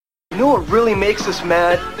know what really makes us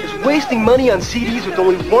mad? Is wasting money on CDs with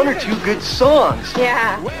only one or two good songs.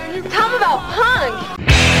 Yeah. Tell them about punk.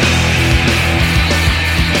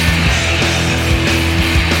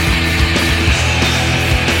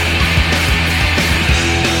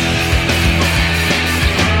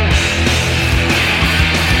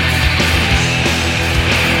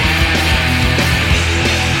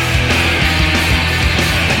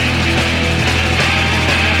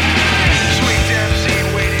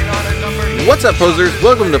 What's up, posers?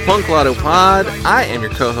 Welcome to Punk Lotto Pod. I am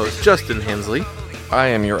your co-host, Justin Hensley. I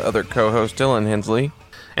am your other co-host, Dylan Hensley.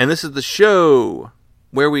 And this is the show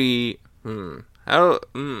where we... this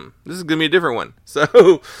is going to be a different one.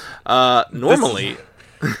 So, normally...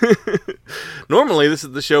 normally, this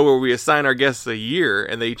is the show where we assign our guests a year,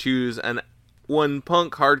 and they choose one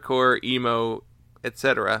punk, hardcore, emo,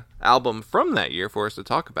 etc. album from that year for us to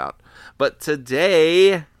talk about. But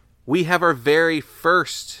today, we have our very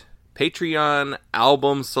first Patreon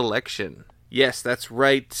album selection. Yes, that's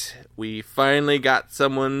right. We finally tricked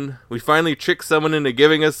someone into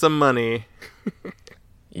giving us some money.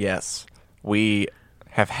 Yes, we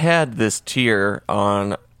have had this tier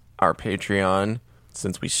on our Patreon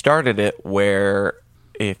since we started it, where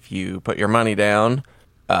if you put your money down,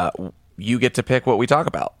 you get to pick what we talk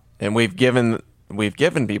about. And we've given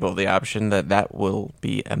people the option that will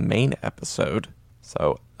be a main episode.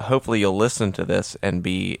 So hopefully you'll listen to this and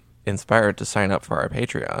be inspired to sign up for our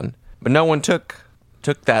Patreon. But no one took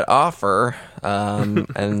that offer,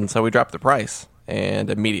 and so we dropped the price,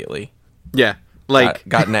 and immediately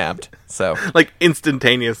got nabbed. So like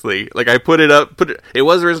instantaneously, like I put it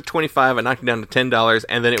was originally $25, I knocked it down to $10,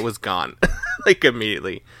 and then it was gone like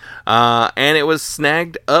immediately. And it was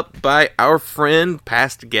snagged up by our friend,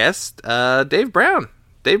 past guest, Dave Brown.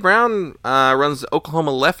 Dave Brown runs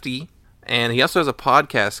Oklahoma Lefty, and he also has a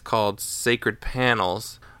podcast called Sacred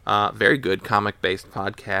Panels. Very good comic-based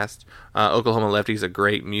podcast. Oklahoma Lefty is a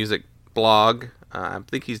great music blog. I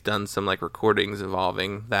think he's done some recordings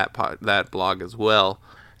involving that blog as well.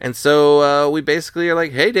 And so we basically are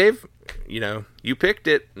like, hey, Dave, you picked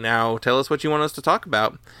it. Now tell us what you want us to talk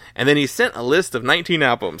about. And then he sent a list of 19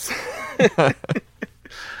 albums. I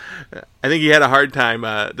think he had a hard time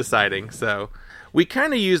deciding. So we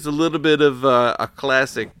kind of used a little bit of a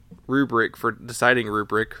classic rubric for deciding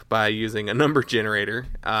by using a number generator.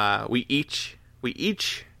 We each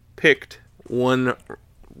picked one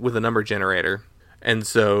with a number generator, and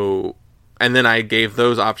then I gave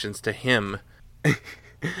those options to him.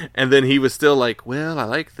 And then he was still like, well, I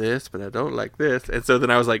like this, but I don't like this. And so then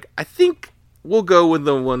I was like, I think we'll go with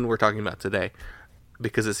the one we're talking about today,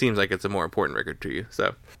 because it seems like it's a more important record to you.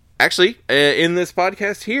 So actually, in this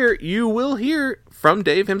podcast here, you will hear from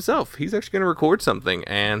Dave himself. He's actually going to record something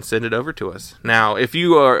and send it over to us. Now, if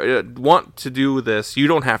you want to do this, you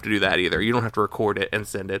don't have to do that either. You don't have to record it and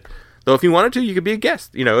send it. Though if you wanted to, you could be a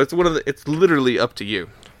guest. It's literally up to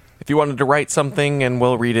you. If you wanted to write something and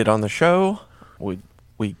we'll read it on the show, we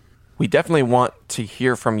definitely want to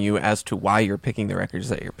hear from you as to why you're picking the records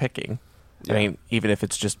that you're picking. Yeah. I mean, even if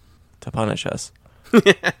it's just to punish us.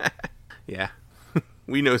 Yeah.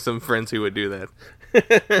 We know some friends who would do that.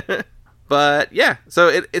 But yeah,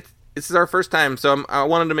 so this is our first time, so I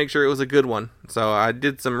wanted to make sure it was a good one. So I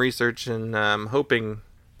did some research, and I'm hoping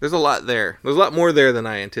there's a lot there. There's a lot more there than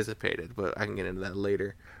I anticipated, but I can get into that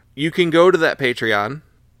later. You can go to that Patreon,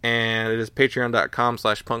 and it is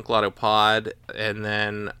patreon.com/punklautopod, and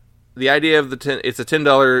then the idea of it's a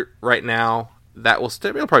 $10 right now. It'll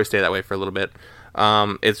probably stay that way for a little bit.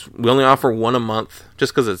 We only offer one a month,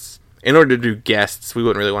 just because in order to do guests, we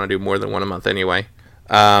wouldn't really want to do more than one a month anyway.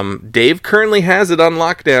 Dave currently has it on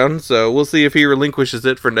lockdown, so we'll see if he relinquishes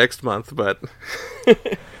it for next month, but...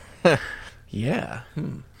 Yeah.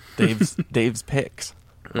 Dave's picks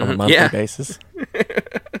on a monthly basis.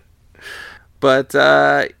 But,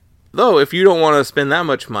 though, if you don't want to spend that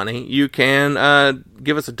much money, you can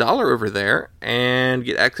give us $1 over there and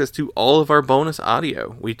get access to all of our bonus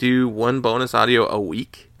audio. We do one bonus audio a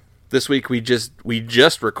week. This week we just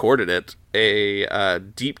recorded it, a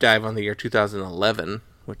deep dive on the year 2011,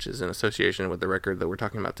 which is in association with the record that we're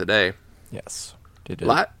talking about today. Yes. Did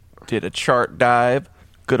a chart dive,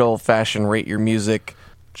 good old-fashioned rate your music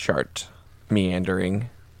chart meandering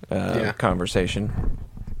conversation.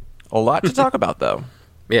 A lot to talk about, though.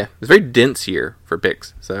 Yeah, it's a very dense year for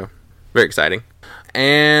picks, so very exciting.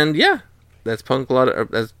 And yeah, that's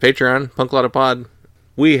Patreon, Punk Lotto Pod.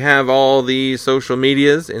 We have all the social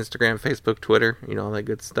medias, Instagram, Facebook, Twitter, all that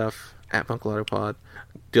good stuff, at Punk Lotto Pod.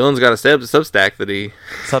 Dylan's got a Substack that he...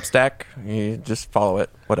 Substack, you just follow it,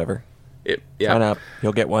 whatever. Yeah. Sign up,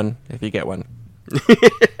 you'll get one if you get one.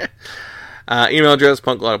 Email address,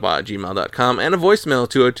 punklaudibot@gmail.com, and a voicemail,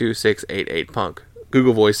 202-688-PUNK.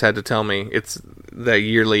 Google Voice had to tell me. It's the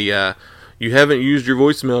yearly, you haven't used your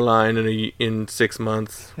voicemail line in 6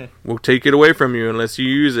 months. We'll take it away from you unless you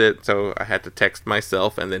use it. So I had to text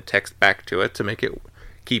myself and then text back to it to make it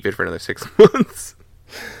keep it for another 6 months.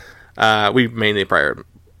 We mainly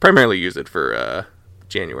primarily use it for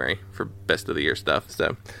January for best of the year stuff.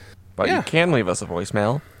 So, But you can leave us a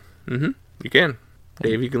voicemail. Mm-hmm. You can.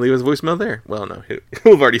 Dave, you can leave us a voicemail there. Well, no,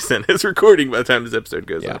 we've already sent his recording by the time this episode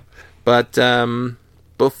goes up. But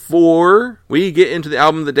before we get into the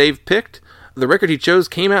album that Dave picked, the record he chose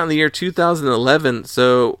came out in the year 2011,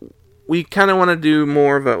 so we kind of want to do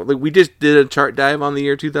more of a... we just did a chart dive on the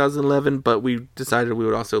year 2011, but we decided we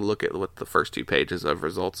would also look at what the first 2 pages of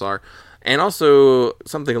results are, and also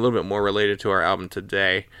something a little bit more related to our album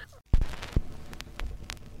today.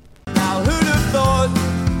 Now who'd have thought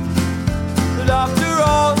that after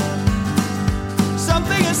all,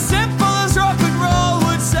 something as simple as rock and roll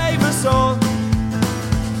would save us all?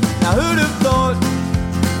 Now who'd have thought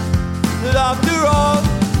that after all,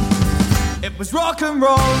 it was rock and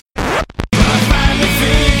roll? I finally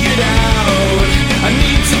figured out I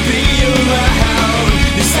need to be around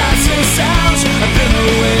these sights and sounds. I've been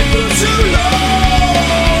away for too long.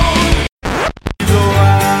 So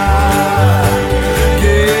I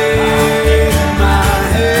gave my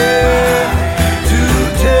head to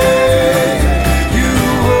take you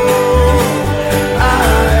home. I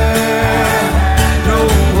had no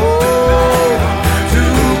home to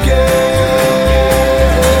give.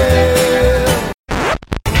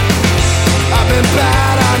 I've been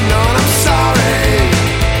bad, I know, and I'm sorry.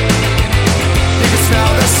 You can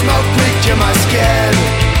smell the smoke leak in my skin.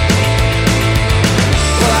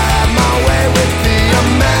 Well, I had my way with the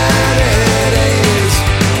amenities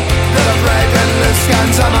that are breaking loose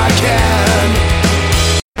guns on my can.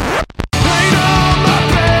 Rain on my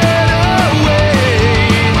pain away.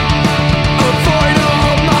 Avoid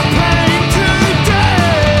all my pain today.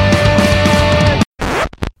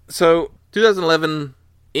 So, 2011,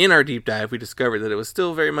 in our deep dive, we discovered that it was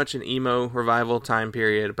still very much an emo revival time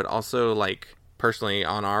period, but also, like, personally,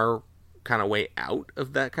 on our kind of way out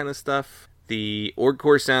of that kind of stuff. The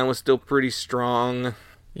orgcore sound was still pretty strong.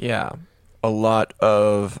 Yeah. A lot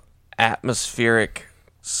of atmospheric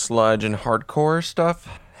sludge and hardcore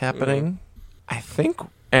stuff happening. I think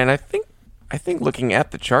looking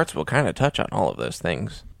at the charts will kind of touch on all of those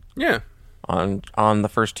things Yeah. on the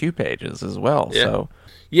first 2 pages as well. Yeah. So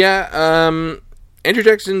Yeah, Andrew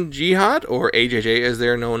Jackson Jihad, or AJJ as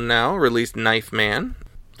they're known now, released Knife Man,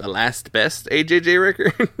 the last best AJJ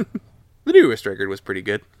record. The newest record was pretty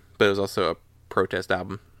good, but it was also a protest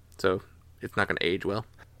album, so it's not going to age well.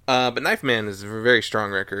 But Knife Man is a very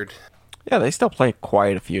strong record. yeah, they still play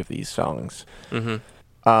quite a few of these songs.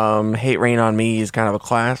 Hate Rain on Me is kind of a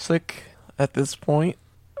classic at this point.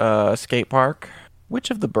 Skate Park. Which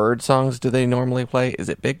of the Bird songs do they normally play? Is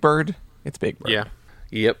it Big Bird? It's Big Bird. Yeah.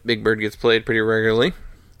 Yep, Big Bird gets played pretty regularly.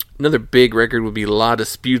 Another big record would be La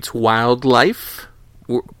Dispute's Wildlife.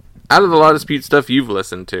 Out of the La Dispute stuff you've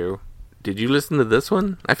listened to, did you listen to this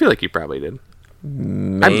one? I feel like you probably did.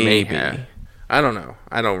 Maybe. I may have. I don't know.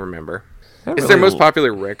 I don't remember. I It's really their most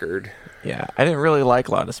popular record. Yeah, I didn't really like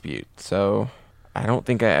La Dispute, so I don't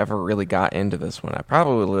think I ever really got into this one. I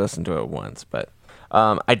probably listened to it once, but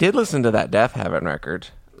I did listen to that Death Heaven record.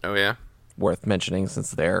 Oh, yeah? Worth mentioning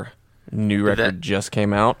since their new record just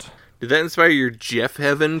came out. Did that inspire your Jeff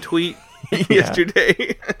Heaven tweet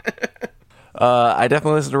yesterday? I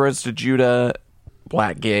definitely listened to Roads to Judah,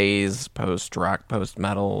 Black Gaze, post-rock,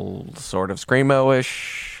 post-metal, sort of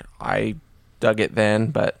screamo-ish. I dug it then,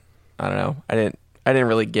 but I don't know. I didn't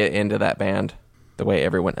really get into that band the way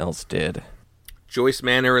everyone else did. Joyce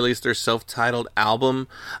Manor released their self-titled album.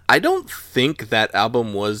 I don't think that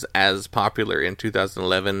album was as popular in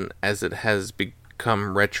 2011 as it has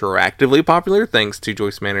become retroactively popular, thanks to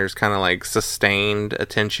Joyce Manor's kind of like sustained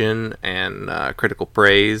attention and critical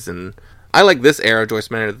praise. And I like this era of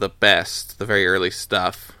Joyce Manor the best, the very early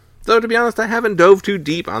stuff. Though, to be honest, I haven't dove too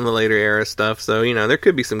deep on the later era stuff, so, you know, there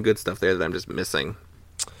could be some good stuff there that I'm just missing.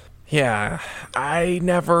 Yeah, I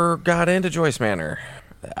never got into Joyce Manor.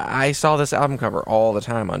 I saw this album cover all the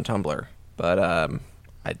time on Tumblr, but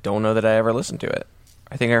I don't know that I ever listened to it.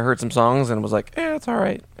 I think I heard some songs and was like, it's all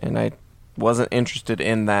right. And I wasn't interested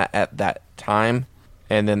in that at that time,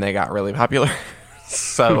 and then they got really popular.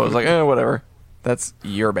 So I was like, whatever. That's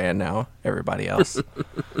your band now, everybody else.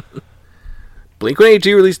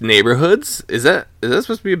 Blink-182 released Neighborhoods. Is that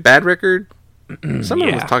supposed to be a bad record?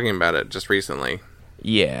 Someone was talking about it just recently.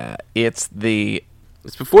 Yeah, it's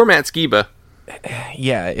before Matt Skiba.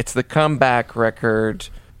 Yeah, it's the comeback record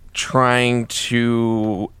trying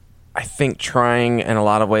in a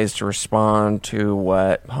lot of ways to respond to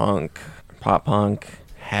what pop punk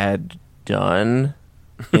had done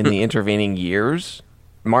in the intervening years.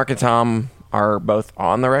 Mark and Tom are both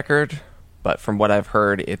on the record, but from what I've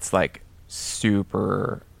heard, it's like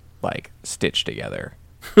super like stitched together.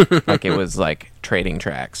 Like it was like trading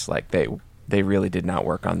tracks. Like they really did not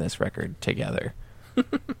work on this record together.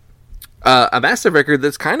 A massive record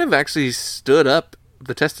that's kind of actually stood up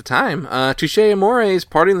the test of time. Touche Amore's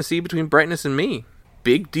Parting the Sea Between Brightness and Me.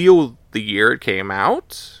 Big deal the year it came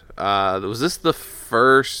out. Was this the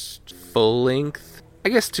first full-length? I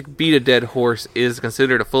guess To Beat a Dead Horse is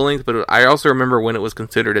considered a full-length, but I also remember when it was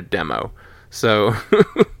considered a demo. So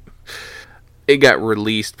it got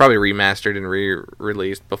released, probably remastered and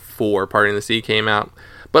re-released before Parting the Sea came out.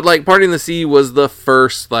 But like Parting the Sea was the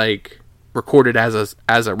first like recorded as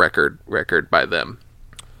a record by them.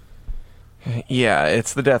 Yeah,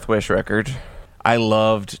 it's the Death Wish record. I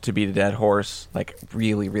loved To Beat a Dead Horse. Like,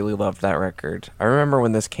 really, really loved that record. I remember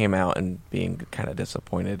when this came out and being kind of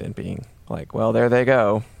disappointed and being like, well, there they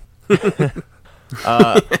go.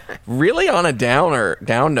 Really on a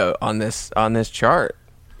down note on this chart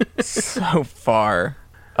so far.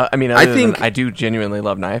 I do genuinely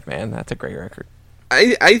love Knife Man. That's a great record.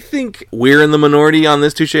 I think we're in the minority on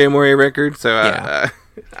this Touche Amore record, so Yeah.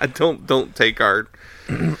 I don't take our.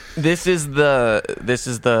 This is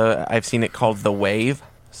the I've seen it called The Wave.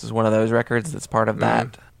 This is one of those records that's part of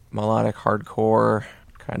that melodic hardcore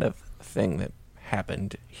kind of thing that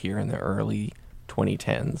happened here in the early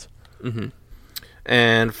 2010s. Mm-hmm.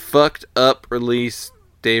 And Fucked Up released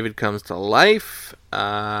David Comes to Life.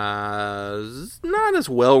 Not as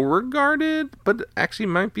well regarded, but actually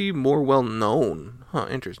might be more well known.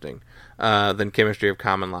 Interesting. Than Chemistry of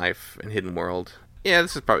Common Life and Hidden World. Yeah,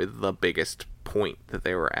 this is probably the biggest point that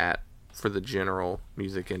they were at for the general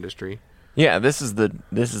music industry. Yeah, this is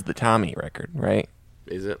the Tommy record, right?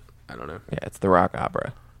 Is it? I don't know. Yeah, it's the rock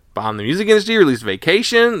opera. Bomb the Music Industry released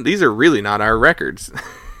Vacation. These are really not our records.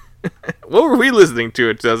 What were we listening to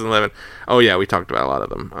in 2011? Oh yeah, we talked about a lot of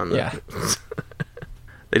them. Yeah.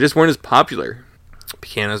 They just weren't as popular.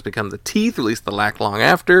 Pianos Become the Teeth released The Lack Long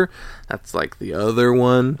After. That's like the other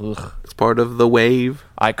one. Ugh. It's part of the wave.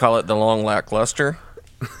 I call it The Long Lackluster.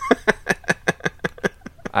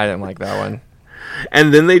 I didn't like that one.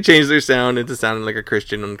 And then they changed their sound into sounding like a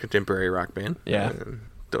Christian and contemporary rock band. Yeah.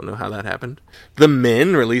 Don't know how that happened. The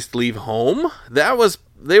Men released Leave Home.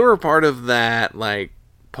 They were part of that like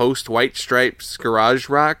post White Stripes garage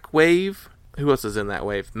rock wave. Who else is in that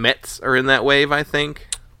wave? Mets are in that wave, I think.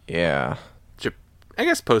 Yeah. I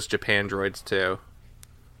guess post Japan Droids too.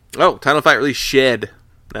 Oh, Title Fight released Shed.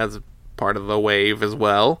 That's part of the wave as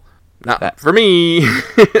well. Not for me.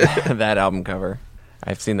 That album cover.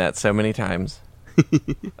 I've seen that so many times.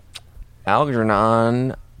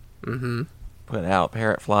 Algernon put out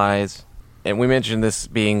Parrot Flies. And we mentioned this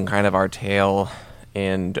being kind of our tail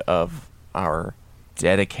end of our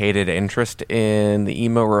dedicated interest in the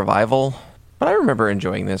emo revival. But I remember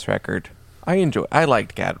enjoying this record. I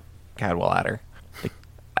liked Cadwell Adder. Like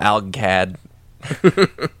Algcad.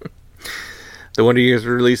 The Wonder Years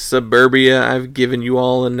released Suburbia, I've Given You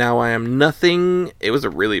All and Now I Am Nothing. It was a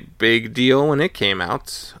really big deal when it came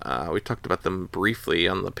out. We talked about them briefly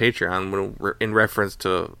on the Patreon in reference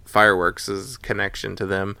to Fireworks' connection to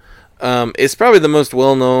them. It's probably the most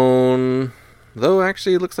well-known, though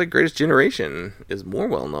actually it looks like Greatest Generation is more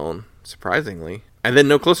well-known, surprisingly. And then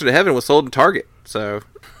No Closer to Heaven was sold in Target, so...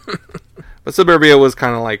 But Suburbia was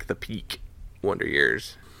kind of like the peak Wonder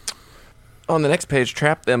Years. On the next page,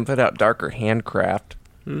 Trap Them put out Darker Handcraft.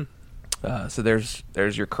 So there's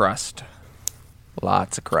your crust.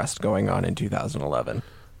 Lots of crust going on in 2011.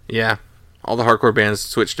 Yeah. All the hardcore bands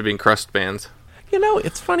switched to being crust bands. You know,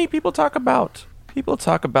 it's funny, people talk about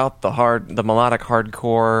the melodic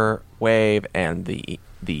hardcore wave and the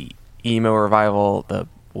emo revival, the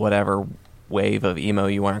whatever wave of emo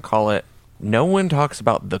you want to call it. No one talks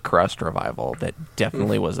about the crust revival. That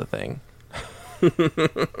definitely was a thing.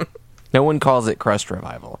 No one calls it crust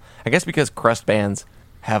revival. I guess because crust bands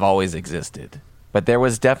have always existed. But there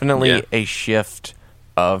was definitely a shift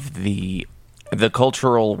of the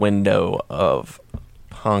cultural window of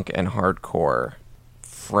punk and hardcore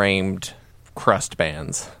framed crust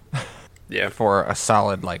bands. Yeah. For a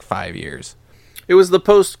solid 5 years. It was the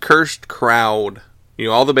post-Cursed crowd. You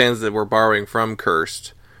know, all the bands that were borrowing from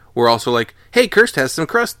Cursed were also like, hey, Cursed has some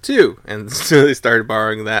crust too. And so they started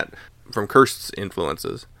borrowing that from Cursed's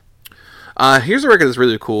influences. Here's a record that's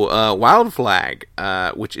really cool. Wild Flag,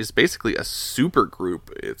 which is basically a super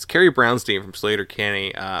group. It's Carrie Brownstein from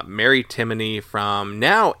Sleater-Kinney, Mary Timony from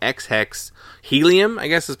now X-Hex. Helium, I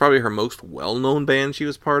guess, is probably her most well-known band she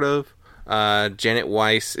was part of. Janet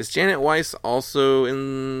Weiss. Is Janet Weiss also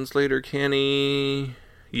in Sleater-Kinney?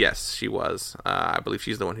 Yes, she was. I believe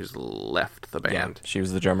she's the one who's left the band. Yeah, she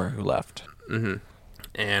was the drummer who left. Mm-hmm.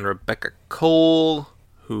 And Rebecca Cole,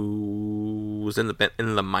 who was in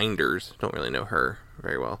the Minders. Don't really know her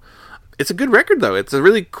very well. It's a good record, though. It's a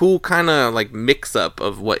really cool kind of like mix-up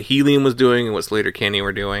of what Helium was doing and what Sleater-Kinney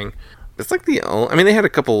were doing. It's like they had a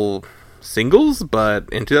couple singles, but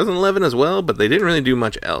in 2011 as well, but they didn't really do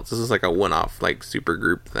much else. This is like a one-off, like, super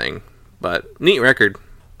group thing. But neat record.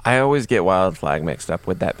 I always get Wild Flag mixed up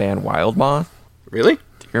with that band Wild Moth. Really?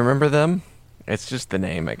 Do you remember them? It's just the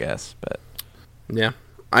name, I guess, but... Yeah.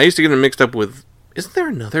 I used to get them mixed up with... Isn't there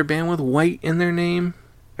another band with white in their name?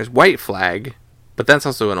 There's White Flag, but that's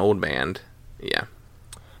also an old band. Yeah.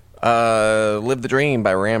 Live the Dream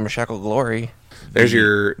by Ramshackle Glory. There's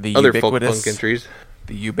your other folk punk entries.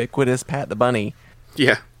 The ubiquitous Pat the Bunny.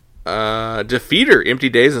 Yeah. Defeater, Empty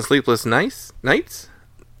Days and Sleepless Nights.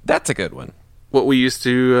 That's a good one. What we used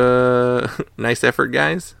to... Nice Effort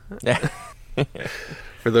Guys. Yeah.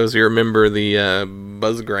 For those who remember the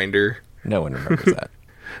Buzz Grinder. No one remembers that.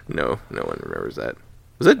 No one remembers that.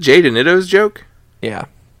 Was that Jay DeNitto's joke? Yeah.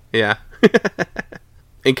 Yeah.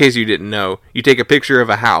 In case you didn't know, you take a picture of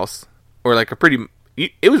a house, or like a pretty...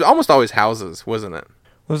 It was almost always houses, wasn't it?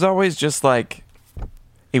 It was always just like...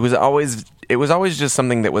 It was always just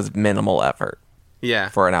something that was minimal effort. Yeah.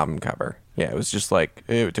 For an album cover. Yeah, it was just like,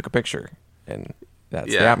 hey, we took a picture, and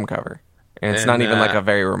that's the album cover. And it's not even like a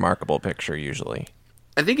very remarkable picture, usually.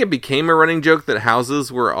 I think it became a running joke that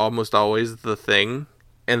houses were almost always the thing.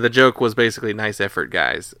 And the joke was basically Nice Effort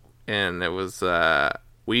Guys. And it was,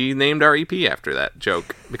 we named our EP after that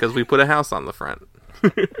joke because we put a house on the front.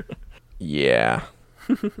 Yeah.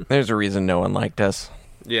 There's a reason no one liked us.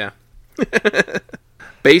 Yeah.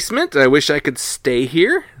 Basement, I Wish I Could Stay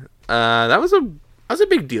Here. That was a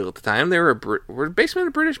big deal at the time. They were Basement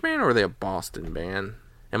a British band or were they a Boston band?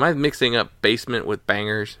 Am I mixing up Basement with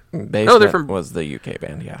Bangers? Basement was the UK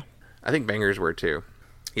band, yeah. I think Bangers were too.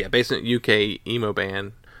 Yeah, Basement UK emo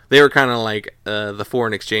band. They were kind of like the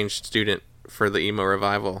foreign exchange student for the emo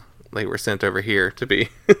revival. They were sent over here to be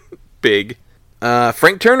big.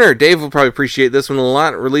 Frank Turner, Dave will probably appreciate this one a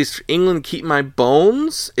lot. Released England Keep My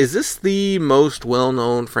Bones. Is this the most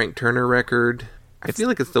well-known Frank Turner record? I feel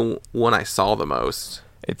like it's the one I saw the most.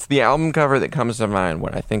 It's the album cover that comes to mind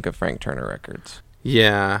when I think of Frank Turner records.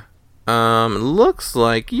 Yeah. Looks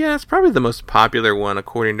like, yeah, it's probably the most popular one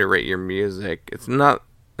according to Rate Your Music. It's not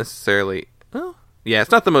necessarily, well, yeah,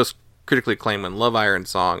 it's not the most critically acclaimed one. Love Iron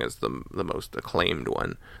Song is the most acclaimed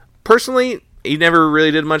one. Personally, he never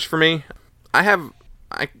really did much for me.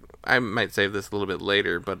 I might save this a little bit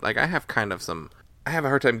later, but like I have a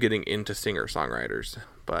hard time getting into singer-songwriters,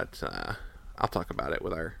 but I'll talk about it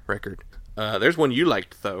with our record. There's one you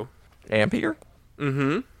liked, though. Ampere?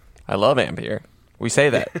 Mm-hmm. I love Ampere. We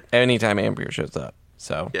say that anytime Ampere shows up.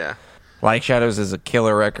 So yeah. Like Shadows is a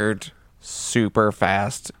killer record. Super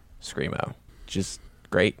fast screamo. Just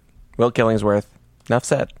great. Will Killingsworth. Enough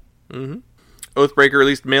said. Mm-hmm. Oathbreaker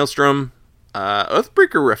released Maelstrom.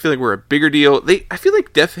 Oathbreaker, I feel like were a bigger deal. I feel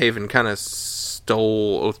like Deafhaven kind of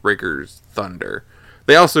stole Oathbreaker's thunder.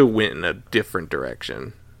 They also went in a different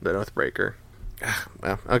direction than Oathbreaker.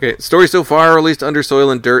 Well, okay. Story So Far released Under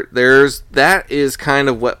Soil and Dirt. That is kind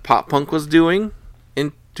of what pop punk was doing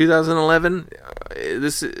in 2011.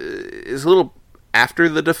 This is a little after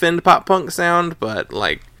the Defend pop punk sound, but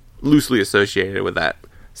like loosely associated with that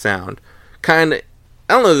sound. Kind of,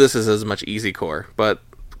 I don't know if this is as much easycore, but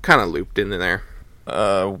kind of looped in there.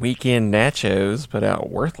 Weekend Nachos put out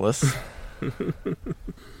Worthless.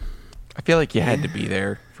 I feel like you had to be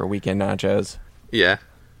there for Weekend Nachos. Yeah.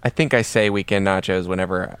 I think I say Weekend Nachos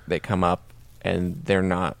whenever they come up, and they're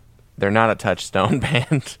not a Touchstone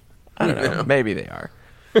band. I don't know. No. Maybe they are.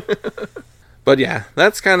 But yeah,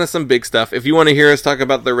 that's kind of some big stuff. If you want to hear us talk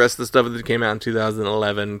about the rest of the stuff that came out in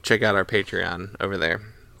 2011, check out our Patreon over there.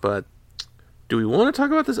 But do we want to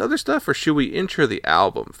talk about this other stuff, or should we intro the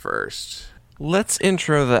album first? Let's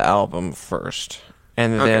intro the album first,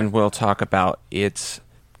 and then we'll talk about its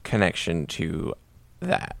connection to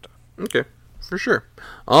that. Okay, for sure.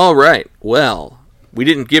 All right, well, we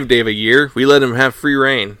didn't give Dave a year. We let him have free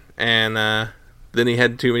reign, and then he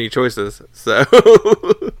had too many choices. So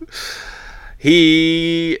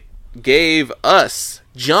he gave us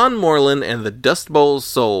John Moreland and the Dust Bowl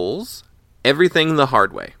Souls, Everything the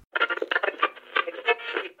Hard Way.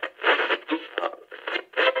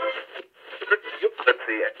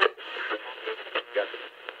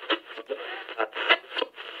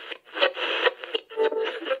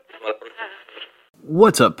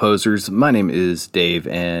 What's up, posers? My name is Dave,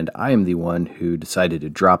 and I am the one who decided to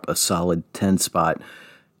drop a solid 10 spot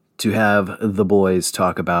to have the boys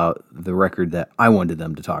talk about the record that I wanted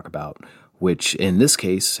them to talk about, which in this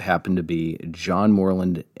case happened to be John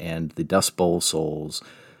Moreland and the Dust Bowl Souls,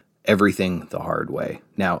 Everything the Hard Way.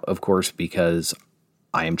 Now, of course, because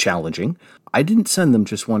I am challenging, I didn't send them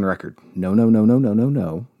just one record. No.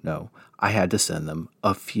 I had to send them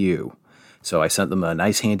a few. So I sent them a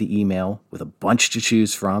nice handy email with a bunch to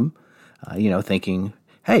choose from, thinking,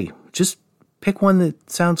 hey, just pick one that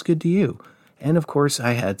sounds good to you. And of course,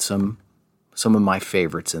 I had some of my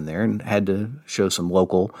favorites in there, and had to show some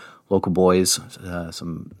local boys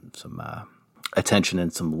some attention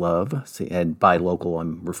and some love. See, and by local,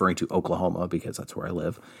 I'm referring to Oklahoma because that's where I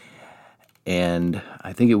live. And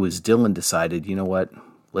I think it was Dylan decided, you know what,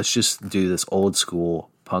 let's just do this old school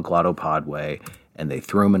Punk Lotto Pod way. And they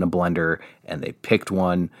threw them in a blender, and they picked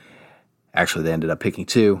one. Actually, they ended up picking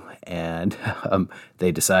two, and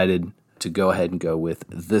they decided to go ahead and go with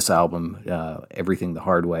this album, Everything the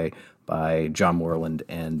Hard Way, by John Moreland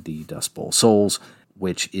and the Dust Bowl Souls,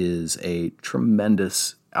 which is a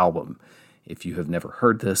tremendous album. If you have never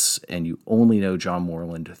heard this, and you only know John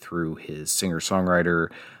Moreland through his singer-songwriter,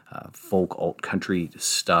 folk alt-country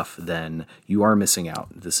stuff, then you are missing out.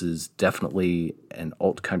 This is definitely an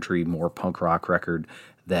alt-country, more punk rock record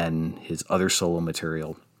than his other solo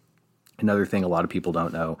material. Another thing a lot of people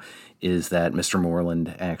don't know is that Mr.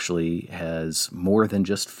 Moreland actually has more than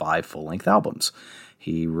just 5 full-length albums.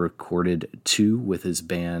 He recorded 2 with his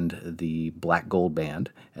band, the Black Gold Band,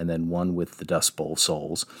 and then 1 with the Dust Bowl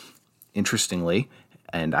Souls. Interestingly,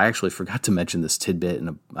 and I actually forgot to mention this tidbit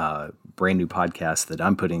in a brand new podcast that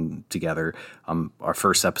I'm putting together. Our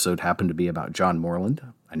first episode happened to be about John Moreland.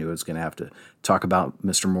 I knew I was going to have to talk about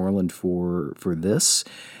Mr. Moreland for this,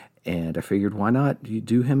 and I figured, why not you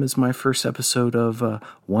do him as my first episode of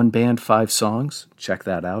One Band, 5 Songs. Check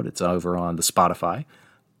that out. It's over on the Spotify.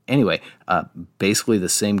 Anyway, basically the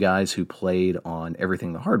same guys who played on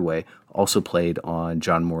Everything the Hard Way also played on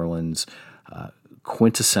John Moreland's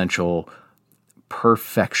quintessential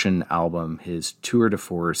perfection album, his tour de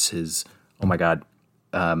force, his, oh my God,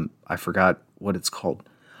 I forgot what it's called.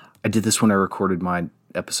 I did this when I recorded my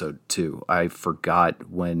episode too. I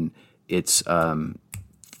forgot when it's the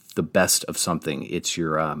best of something. It's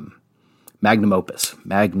your magnum opus,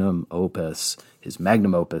 his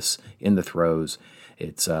magnum opus, In the Throes.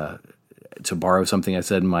 It's to borrow something I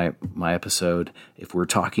said in my episode, if we're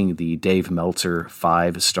talking the Dave Meltzer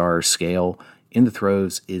 5-star scale, In the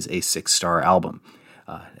Throes is a 6-star album.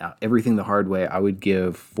 Now, Everything the Hard Way, I would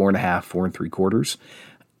give 4.5, 4 3/4.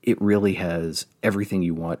 It really has everything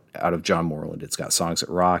you want out of John Moreland. It's got songs that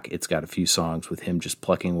rock. It's got a few songs with him just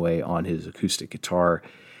plucking away on his acoustic guitar.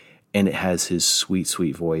 And it has his sweet,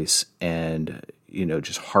 sweet voice and,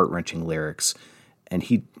 just heart-wrenching lyrics. And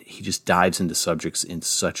he just dives into subjects in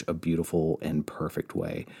such a beautiful and perfect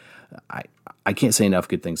way. I can't say enough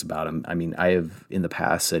good things about him. I mean, I have in the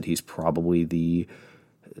past said he's probably the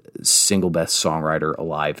single best songwriter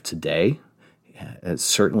alive today.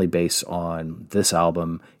 Certainly based on this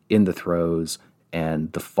album, In the Throes,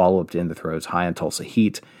 and the follow-up to In the Throes, High on Tulsa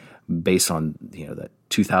Heat, based on that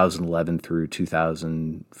 2011 through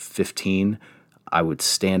 2015. I would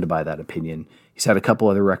stand by that opinion. He's had a couple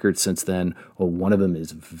other records since then. Well, one of them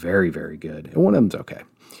is very, very good, and one of them's okay.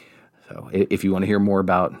 So if you want to hear more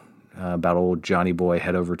about old Johnny Boy,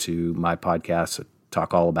 head over to my podcast,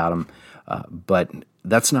 talk all about him. But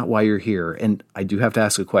that's not why you're here. And I do have to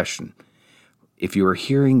ask a question. If you are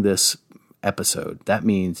hearing this episode, that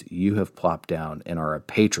means you have plopped down and are a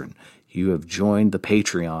patron. You have joined the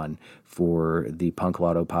Patreon for the Punk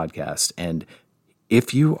Lotto podcast. And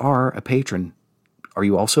if you are a patron, are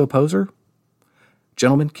you also a poser?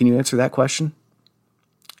 Gentlemen, can you answer that question?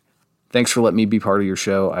 Thanks for letting me be part of your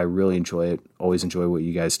show. I really enjoy it. Always enjoy what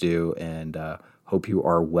you guys do, and hope you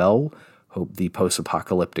are well. Hope the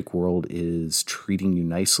post-apocalyptic world is treating you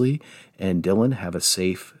nicely. And Dylan, have a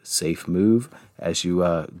safe move as you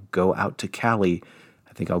go out to Cali.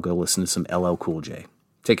 I think I'll go listen to some LL Cool J.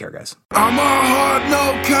 Take care, guys. I'm a heart,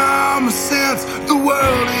 no common sense. The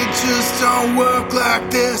world, it just don't work like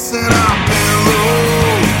this. And I've been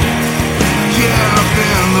low. Yeah, I've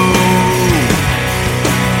been low.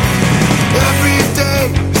 Every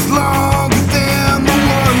day is longer than the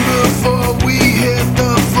one before we hit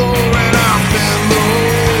the floor. And I've been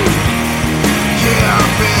low. Yeah,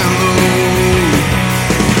 I've been low.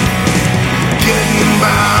 Getting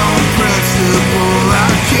by on principle. I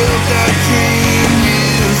killed that dream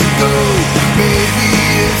years ago. Maybe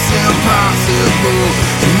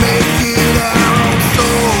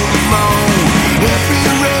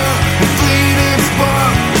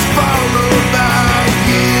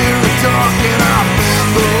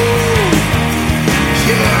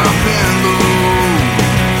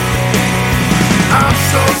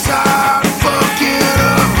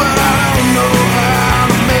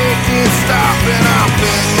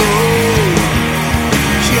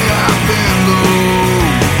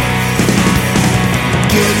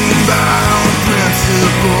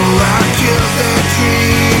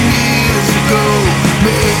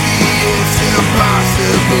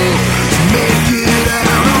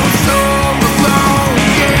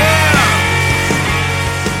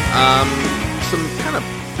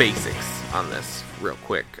basics on this real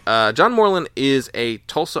quick. John Moreland is a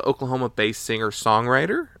Tulsa, Oklahoma-based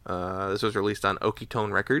singer-songwriter. This was released on Okie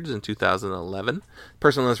Tone Records in 2011.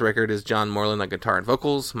 Person on this record is John Moreland on guitar and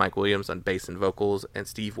vocals, Mike Williams on bass and vocals, and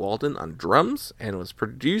Steve Walden on drums, and was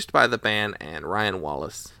produced by the band and Ryan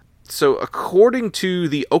Wallace. So according to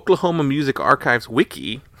the Oklahoma Music Archives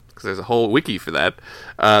wiki, because there's a whole wiki for that,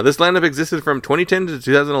 this lineup existed from 2010 to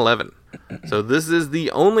 2011. So this is the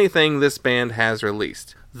only thing this band has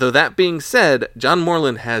released. Though that being said, John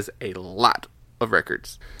Moreland has a lot of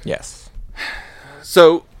records. Yes.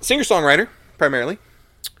 So, singer-songwriter, primarily.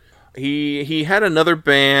 He had another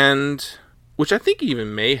band, which I think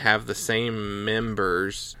even may have the same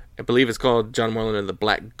members. I believe it's called John Moreland and the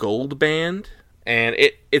Black Gold Band. And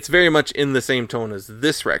it's very much in the same tone as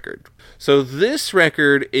this record. So this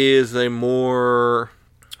record is a more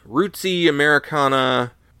rootsy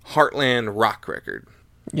Americana heartland rock record.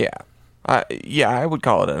 Yeah. I would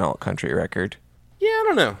call it an alt-country record. Yeah, I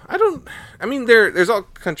don't know. I mean, there's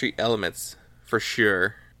alt-country elements, for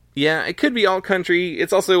sure. Yeah, it could be alt-country.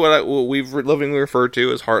 It's also what we've lovingly referred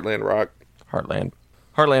to as heartland rock.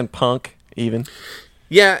 Heartland punk, even.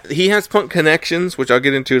 Yeah, he has punk connections, which I'll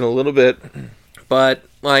get into in a little bit. But,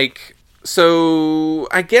 so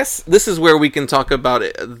I guess this is where we can talk about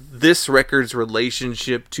this record's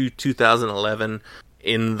relationship to 2011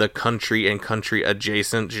 in the country and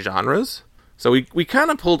country-adjacent genres. So we kind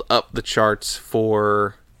of pulled up the charts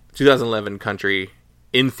for 2011 country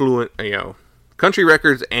country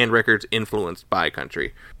records and records influenced by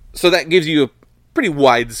country. So that gives you a pretty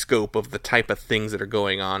wide scope of the type of things that are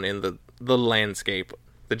going on in the landscape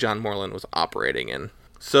that John Moreland was operating in.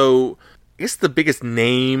 So I guess the biggest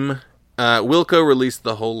name, Wilco released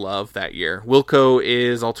The Whole Love that year. Wilco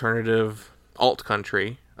is alternative alt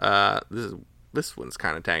country. This one's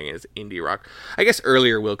kind of tagging as indie rock. I guess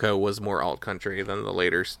earlier Wilco was more alt country than the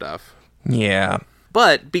later stuff. Yeah.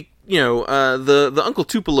 But the Uncle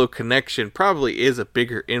Tupelo connection probably is a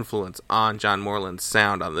bigger influence on John Moreland's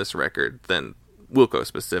sound on this record than Wilco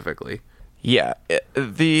specifically. Yeah.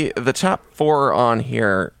 The top four on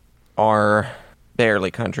here are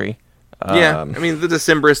barely country. Yeah, I mean, the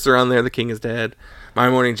Decemberists are on there. The King is Dead. My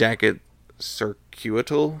Morning Jacket,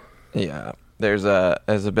 Circuital. Yeah. There's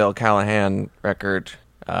a Bill Callahan record,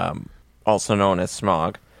 also known as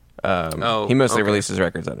Smog. He mostly releases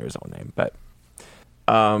records under his own name, but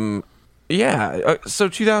so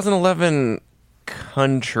 2011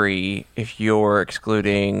 country, if you're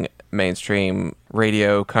excluding mainstream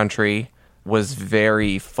radio country, was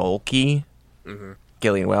very folky. Mm-hmm.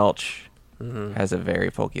 Gillian Welch has a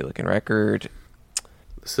very folky looking record.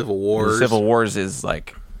 Civil Wars. The Civil Wars is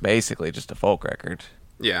basically just a folk record.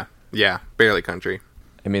 Yeah, barely country.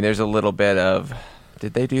 I mean, there's a little bit of...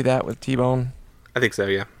 Did they do that with T-Bone? I think so,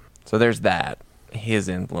 yeah. So there's that, his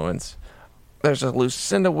influence. There's a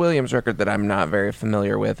Lucinda Williams record that I'm not very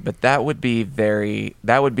familiar with, but that would be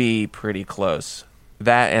pretty close.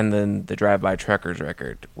 That and then the Drive-By Truckers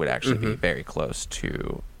record would actually be very close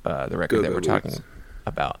to the record that we're talking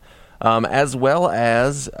about. As well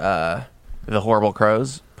as The Horrible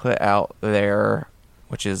Crows put out their,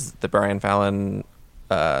 which is the Brian Fallon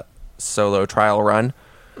solo trial run.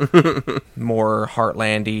 More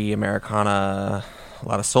heartlandy Americana, a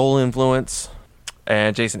lot of soul influence.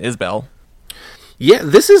 And Jason Isbell. Yeah,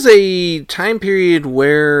 this is a time period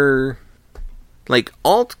where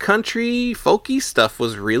alt country folky stuff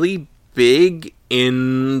was really big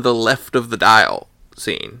in the left of the dial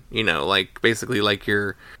scene. Basically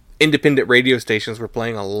your independent radio stations were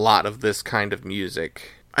playing a lot of this kind of music.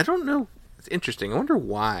 I don't know. It's interesting. I wonder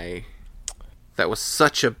why that was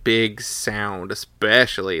such a big sound,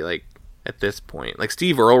 especially at this point.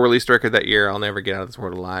 Steve Earle released a record that year, I'll Never Get Out of This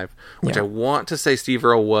World Alive, which I want to say Steve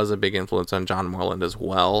Earle was a big influence on John Moreland as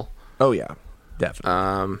well. Oh yeah,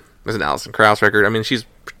 definitely. There's an Alison Krauss record. I mean, she's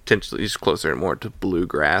closer and more to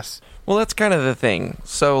bluegrass. Well, that's kind of the thing.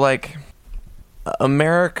 So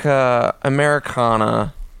Americana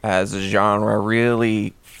as a genre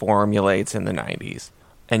really formulates in the 90s.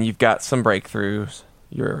 And you've got some breakthroughs.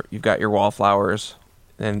 You've got your Wallflowers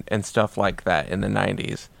and stuff like that in the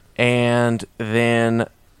 90s. And then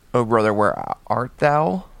Oh Brother, Where Art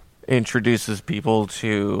Thou introduces people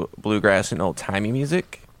to bluegrass and old-timey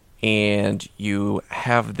music. And you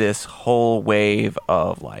have this whole wave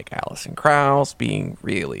of Alison Krauss being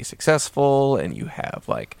really successful. And you have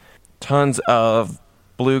tons of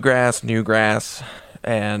bluegrass, newgrass,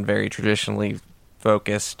 and very traditionally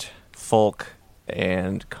focused folk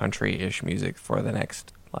and country-ish music for the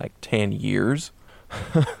next 10 years.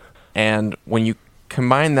 And when you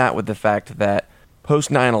combine that with the fact that post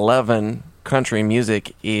 9/11 country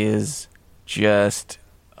music is just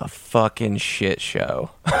a fucking shit show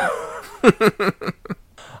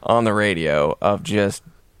on the radio of just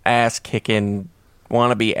ass-kicking,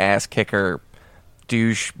 wannabe ass-kicker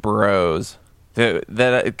douche bros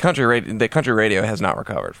that country radio has not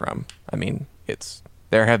recovered from. I mean,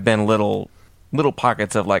 there have been little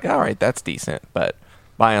pockets of like, all right, that's decent, but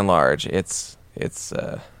by and large, it's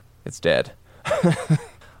dead.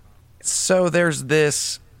 So there's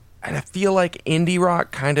this, and I feel like indie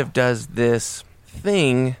rock kind of does this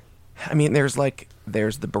thing. I mean, there's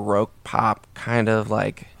the Baroque pop kind of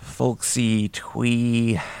like folksy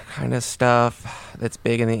twee kind of stuff that's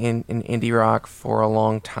big in indie rock for a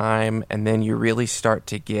long time, and then you really start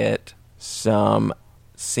to get some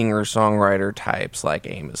singer-songwriter types like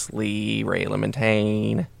Amos Lee, Ray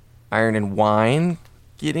LaMontagne, Iron and Wine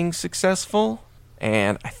getting successful,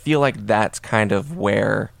 and I feel like that's kind of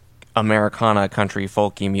where Americana country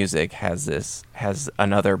folky music has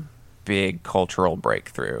another big cultural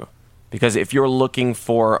breakthrough. Because if you're looking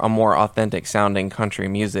for a more authentic sounding country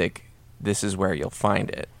music, this is where you'll find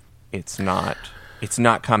it. It's not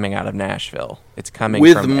coming out of Nashville. It's coming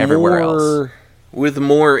from everywhere else. With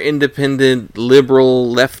more independent,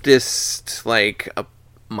 liberal, leftist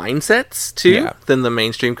mindsets too than the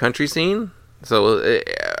mainstream country scene. So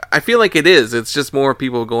I feel like it is. It's just more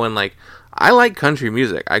people going like, I like country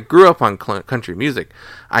music. I grew up on country music.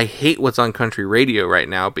 I hate what's on country radio right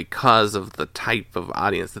now because of the type of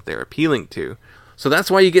audience that they're appealing to. So that's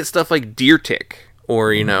why you get stuff like Deer Tick,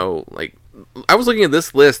 or, I was looking at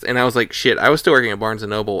this list and I was like, shit, I was still working at Barnes &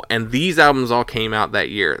 Noble, and these albums all came out that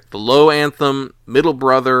year. The Low Anthem, Middle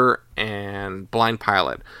Brother, and Blind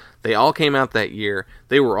Pilot. They all came out that year.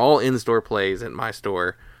 They were all in-store plays at my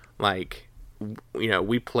store.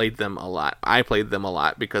 We played them a lot. I played them a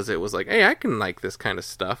lot because it was like, hey, I can like this kind of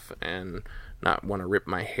stuff and not want to rip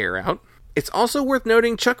my hair out. It's also worth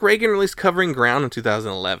noting Chuck Reagan released Covering Ground in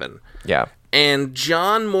 2011. Yeah. And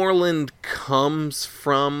John Moreland comes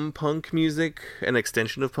from punk music, an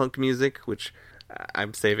extension of punk music, which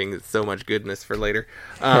I'm saving so much goodness for later,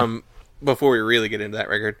 before we really get into that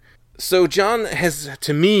record. So John has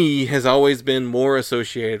always been more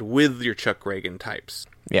associated with your Chuck Reagan types.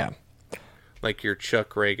 Yeah. Like your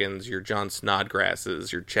Chuck Reagans, your John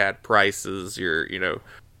Snodgrasses, your Chad Prices, your, a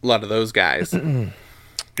lot of those guys. Your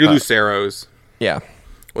Luceros. Yeah.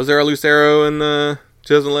 Was there a Lucero in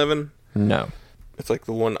 2011? No. It's like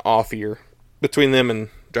the one off year. Between them and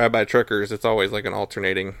Drive-By Truckers, it's always like an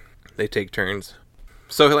alternating. They take turns.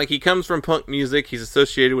 So he comes from punk music. He's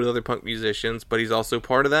associated with other punk musicians, but he's also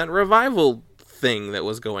part of that revival thing that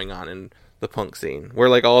was going on in the punk scene, where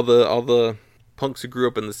all the punks who grew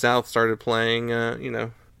up in the South started playing,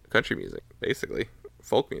 country music, basically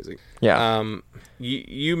folk music. Yeah.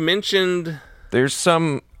 You mentioned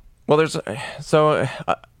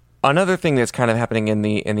another thing that's kind of happening in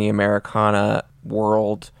the Americana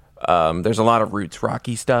world. There's a lot of roots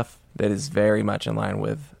rocky stuff that is very much in line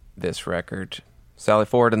with this record. Sally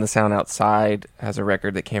Ford and the Sound Outside has a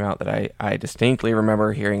record that came out that I distinctly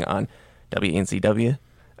remember hearing on WNCW.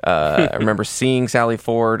 I remember seeing Sally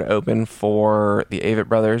Ford open for the Avett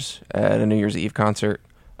Brothers at a New Year's Eve concert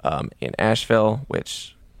in Asheville,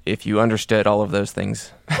 which, if you understood all of those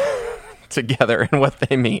things together and what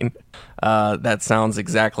they mean, that sounds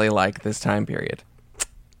exactly like this time period.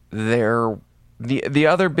 The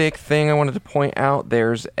other big thing I wanted to point out,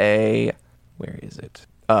 where is it?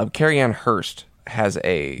 Carrie Ann Hurst has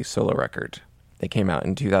a solo record that came out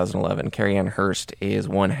in 2011. Carrie Ann Hurst is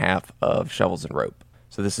one half of Shovels and Rope.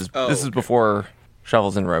 So this is before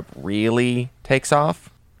Shovels and Rope really takes off,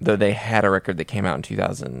 though they had a record that came out in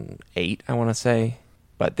 2008, I want to say.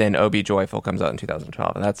 But then Oh Be Joyful comes out in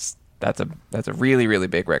 2012, and that's a really, really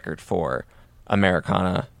big record for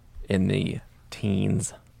Americana in the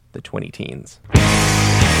teens, the 20-teens.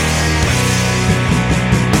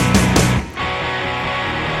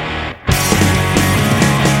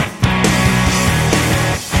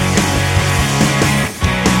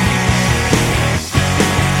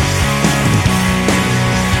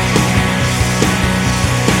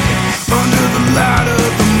 Light of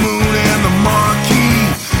the moon and the marquee,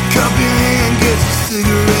 cup in hand, gets a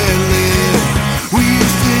cigarette lit. We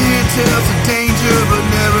used to hear tales of danger, but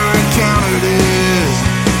never encountered it.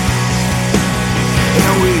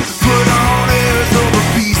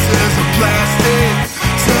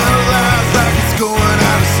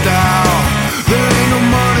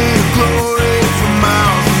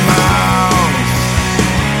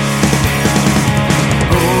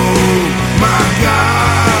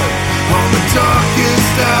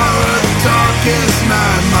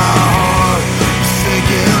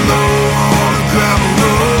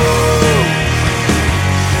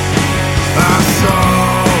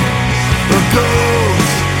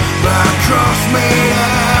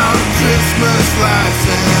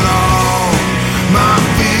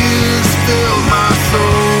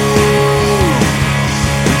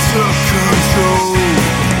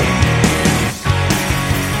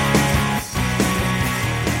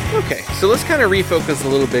 So let's kind of refocus a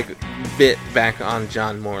little bit back on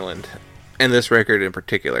John Moreland and this record in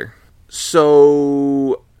particular.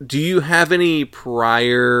 So, do you have any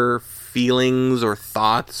prior feelings or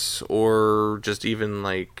thoughts or just even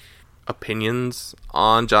like opinions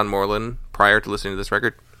on John Moreland prior to listening to this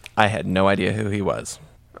record? I had no idea who he was.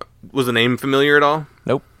 Was the name familiar at all?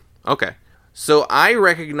 Nope. Okay. So I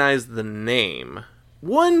recognize the name.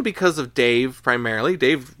 One, because of Dave, primarily.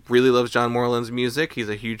 Dave really loves John Moreland's music. He's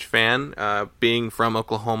a huge fan. Being from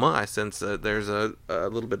Oklahoma, I sense there's a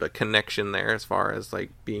little bit of connection there as far as like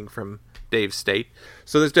being from Dave's state.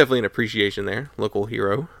 So there's definitely an appreciation there. Local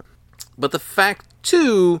hero. But the fact,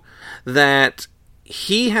 too, that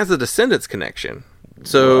he has a Descendants connection.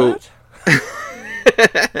 So...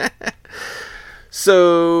 What?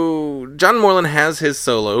 So, John Moreland has his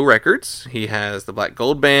solo records. He has the Black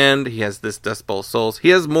Gold Band. He has this Dust Bowl Souls. He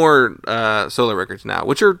has more solo records now,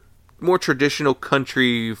 which are more traditional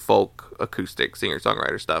country, folk, acoustic,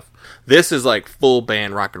 singer-songwriter stuff. This is like full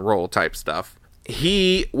band rock and roll type stuff.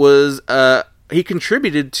 He was, he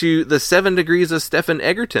contributed to the 7 Degrees of Stephen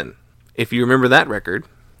Egerton, if you remember that record,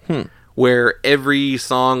 where every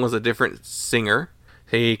song was a different singer.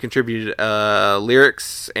 He contributed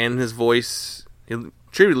lyrics and his voice. He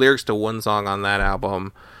contributed lyrics to one song on that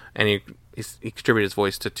album, and he contributed his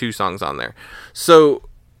voice to 2 songs on there. So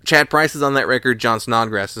Chad Price is on that record, John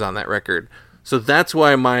Snodgrass is on that record. So that's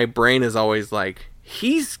why my brain is always like,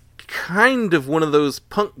 he's kind of one of those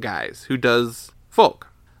punk guys who does folk.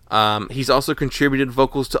 He's also contributed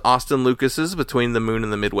vocals to Austin Lucas's Between the Moon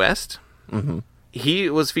and the Midwest. Mm-hmm. He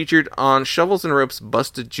was featured on Shovels and Ropes'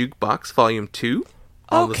 Busted Jukebox Volume 2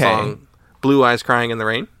 on the song Blue Eyes Crying in the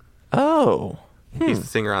Rain. Oh. He's the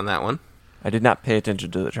singer on that one. I did not pay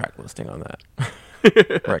attention to the track listing on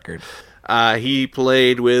that record. He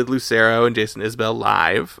played with Lucero and Jason Isbell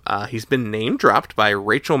live. He's been name dropped by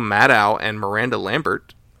Rachel Maddow and Miranda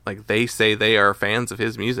Lambert. Like, they say they are fans of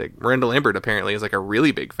his music. Miranda Lambert apparently is like a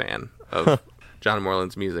really big fan of John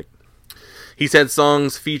Moreland's music. He's had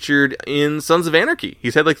songs featured in Sons of Anarchy.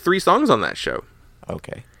 He's had like 3 songs on that show.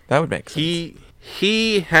 Okay. That would make sense.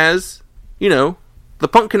 He has, you know, the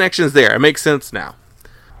punk connection's there. It makes sense now.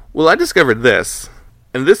 Well, I discovered this,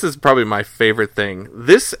 and this is probably my favorite thing.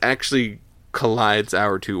 This actually collides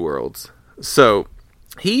our 2 worlds. So,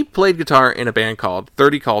 he played guitar in a band called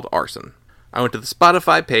 30 Called Arson. I went to the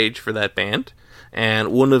Spotify page for that band,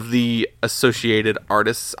 and one of the associated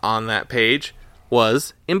artists on that page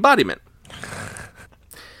was Embodiment.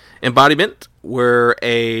 Embodiment were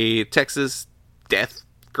a Texas death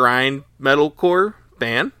grind metalcore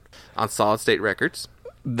band on Solid State Records.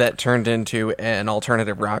 That turned into an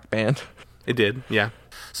alternative rock band. It did, yeah.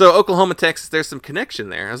 So Oklahoma, Texas, there's some connection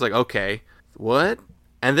there. I was like, okay, what?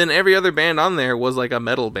 And then every other band on there was like a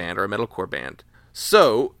metal band or a metalcore band.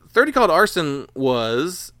 So 30 Called Arson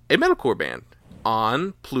was a metalcore band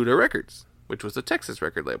on Pluto Records, which was a Texas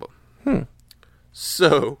record label.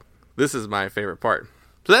 So this is my favorite part.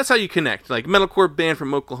 So that's how you connect. Like, metalcore band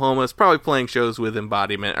from Oklahoma is probably playing shows with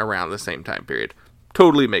Embodiment around the same time period.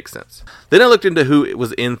 Totally makes sense. Then I looked into who it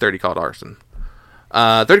was in 30 Called Arson.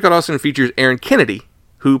 30 Called Arson features Aaron Kennedy,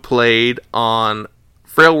 who played on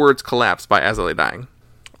Frail Words Collapse by As I Lay Dying.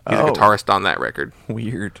 He's a guitarist on that record.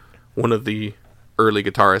 Weird. One of the early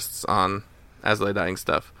guitarists on As I Lay Dying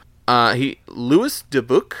stuff. Louis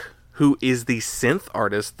Dubuc, who is the synth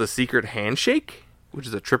artist The Secret Handshake, which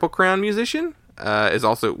is a Triple Crown musician, was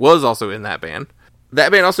also in that band.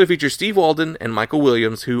 That band also features Steve Walden and Michael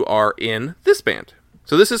Williams, who are in this band.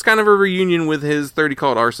 So this is kind of a reunion with his 30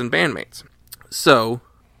 Called Arson bandmates. So,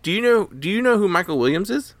 do you know who Michael Williams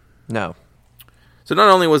is? No. So not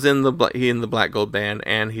only was he in the Black Gold Band,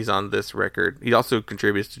 and he's on this record, he also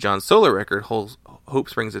contributes to John's solo record, Hope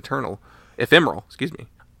Springs Ephemeral. Excuse me.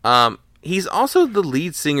 He's also the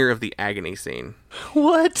lead singer of the Agony Scene.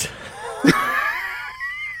 What?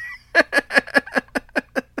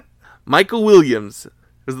 Michael Williams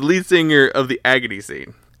was the lead singer of the Agony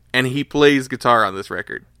Scene, and he plays guitar on this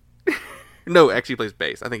record. No, actually he plays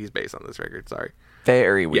bass. I think he's bass on this record, sorry.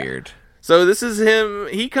 Very weird. Yeah. So this is him.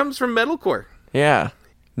 He comes from metalcore. Yeah.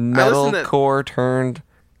 Metalcore turned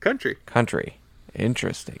country.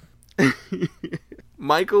 Interesting.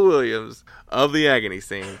 Michael Williams of the Agony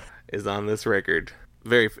Scene is on this record.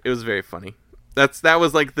 It was very funny. That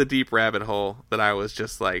was like the deep rabbit hole that I was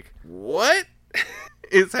just like, what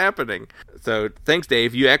is happening? So thanks,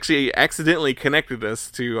 Dave. You actually accidentally connected us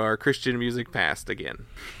to our Christian music past again.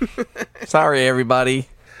 Sorry, everybody.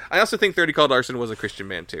 I also think 30 Called Arson was a Christian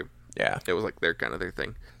band too. Yeah. It was like their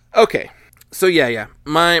thing. Okay. So yeah.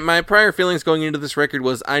 My prior feelings going into this record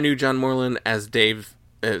was I knew John Moreland as Dave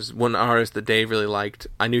is one artist that Dave really liked.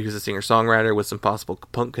 I knew he was a singer-songwriter with some possible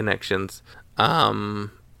punk connections.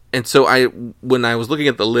 And so when I was looking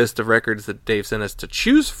at the list of records that Dave sent us to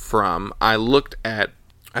choose from, I looked at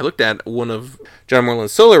one of John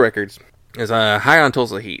Moreland's solo records. Is High on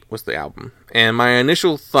Tulsa Heat was the album, and my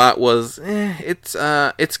initial thought was,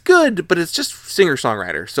 it's good, but it's just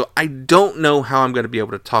singer-songwriter. So I don't know how I'm going to be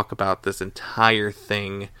able to talk about this entire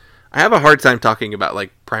thing. I have a hard time talking about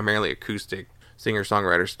like primarily acoustic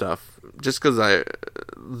singer-songwriter stuff, just because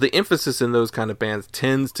the emphasis in those kind of bands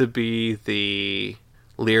tends to be the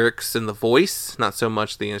lyrics and the voice, not so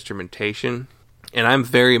much the instrumentation. And I'm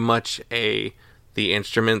very much the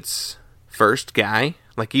instruments first guy.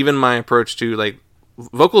 Like, even my approach to, like,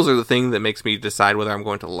 vocals are the thing that makes me decide whether I'm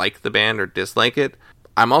going to like the band or dislike it.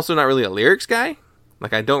 I'm also not really a lyrics guy.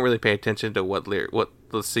 Like, I don't really pay attention to what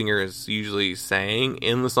the singer is usually saying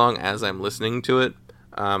in the song as I'm listening to it.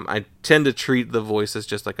 I tend to treat the voice as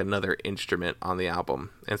just like another instrument on the album.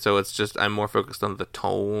 And so it's just, I'm more focused on the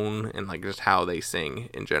tone and like just how they sing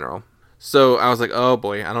in general. So I was like, oh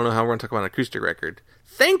boy, I don't know how we're going to talk about an acoustic record.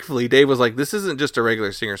 Thankfully, Dave was like, this isn't just a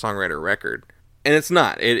regular singer-songwriter record. And it's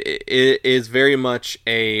not. It is very much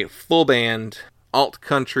a full band, alt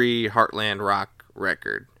country, heartland rock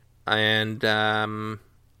record. And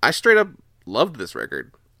I straight up loved this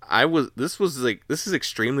record. This is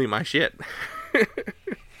extremely my shit.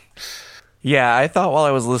 Yeah, I thought while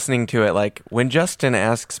I was listening to it, like, when Justin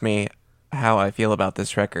asks me how I feel about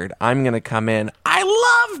this record, I'm going to come in,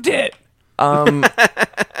 I loved it!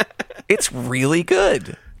 It's really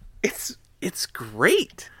good. It's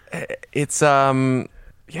great. It's it's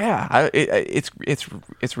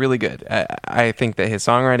really good. I think that his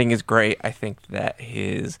songwriting is great. I think that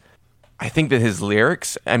his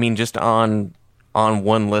lyrics, I mean, just on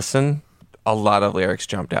one listen, a lot of lyrics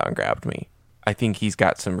jumped out and grabbed me. I think he's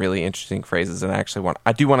got some really interesting phrases, and I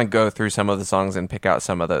do want to go through some of the songs and pick out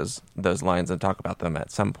some of those lines and talk about them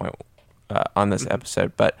at some point on this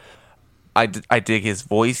episode. But I dig his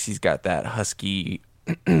voice. He's got that husky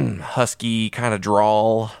kind of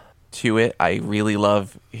drawl to it. I really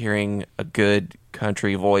love hearing a good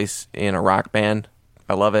country voice in a rock band.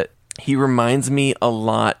 I love it. He reminds me a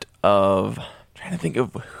lot of, I'm trying to think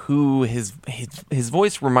of who his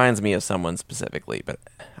voice reminds me of someone specifically, but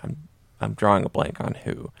I'm drawing a blank on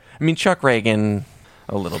who. I mean, Chuck Reagan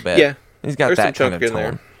a little bit. Yeah. He's got that kind of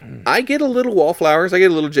tone. There. I get a little Wallflowers. I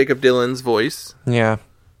get a little Jacob Dylan's voice. Yeah.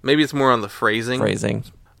 Maybe it's more on the phrasing.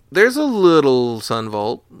 There's a little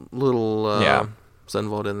Sunvolt,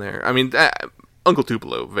 Sunvolt in there. I mean, Uncle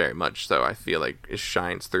Tupelo very much so. I feel like it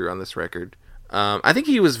shines through on this record. I think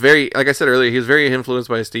he was like I said earlier, he was very influenced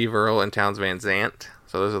by Steve Earle and Townes Van Zandt.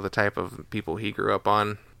 So those are the type of people he grew up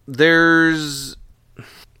on.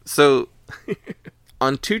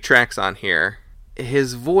 On 2 tracks on here,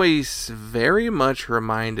 his voice very much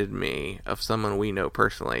reminded me of someone we know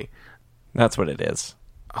personally. That's what it is.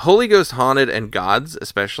 Holy Ghost Haunted and Gods,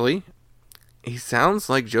 especially. He sounds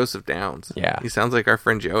like Joseph Downs. Yeah. He sounds like our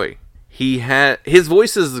friend Joey. His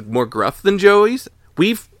voice is more gruff than Joey's.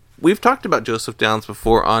 We've talked about Joseph Downs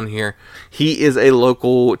before on here. He is a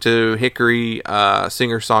local to Hickory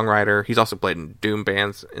singer-songwriter. He's also played in doom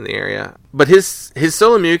bands in the area. But his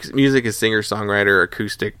solo music is singer-songwriter,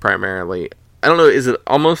 acoustic primarily. I don't know, is it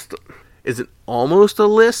almost a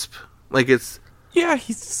lisp? Like it's...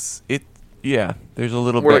 Yeah, there's a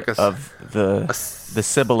little bit like of the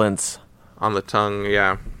sibilance on the tongue,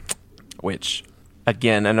 yeah. Which,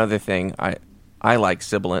 again, another thing, I like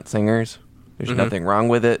sibilant singers. There's nothing wrong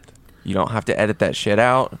with it. You don't have to edit that shit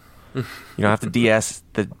out. You don't have to de-ess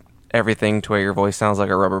everything to where your voice sounds like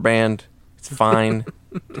a rubber band. It's fine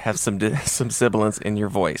to have some sibilance in your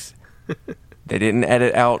voice. They didn't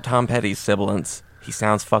edit out Tom Petty's sibilance. He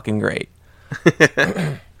sounds fucking great.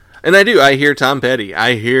 And I do. I hear Tom Petty.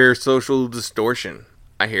 I hear Social Distortion.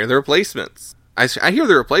 I hear the Replacements. I hear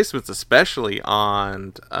the Replacements especially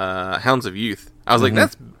on Hounds of Youth. I was like,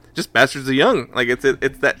 that's just Bastards of Young. Like,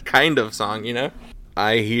 it's that kind of song, you know?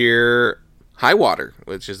 I hear High Water,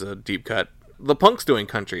 which is a deep cut. The Punk's doing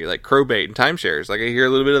country, like Crowbait and Timeshares. Like, I hear a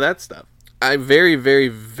little bit of that stuff. I very, very,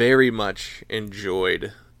 very much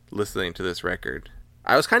enjoyed listening to this record.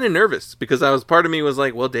 I was kind of nervous because part of me was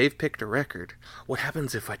like, well, Dave picked a record. What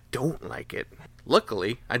happens if I don't like it?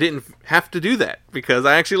 Luckily, I didn't have to do that because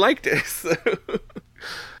I actually liked it. So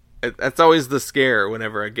that's always the scare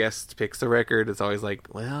whenever a guest picks a record. It's always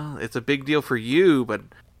like, well, it's a big deal for you, but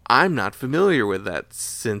I'm not familiar with that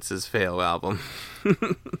Senses Fail album.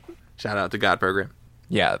 Shout out to God Program.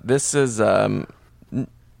 Yeah, this is no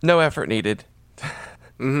effort needed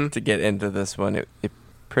to get into this one. It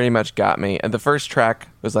pretty much got me. And the first track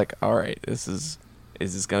was like, all right, this is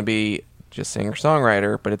is this going to be just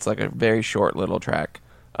singer-songwriter, but it's like a very short little track.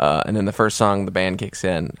 And then the first song, the band kicks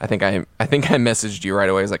in. I think I messaged you right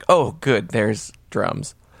away. I was like, oh, good, there's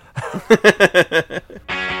drums.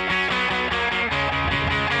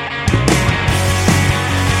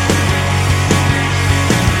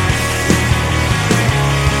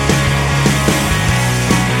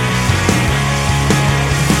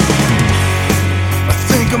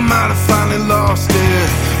 I might have finally lost it.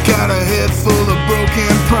 Got a head full of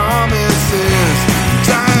broken promises.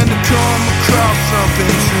 Trying to come across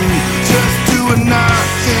something true, just to not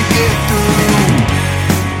think it through.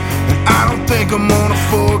 And I don't think I'm gonna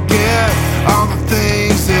forget all the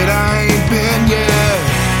things that I ain't been yet.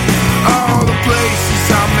 All the places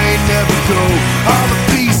I may never go, all the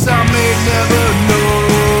peace I may never know.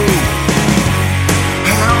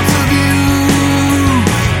 Hounds of you,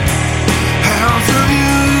 hounds of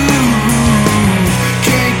you.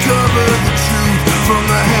 Cover the truth from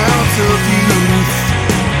the hounds of youth.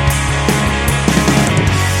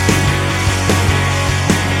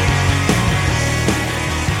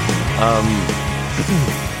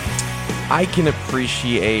 I can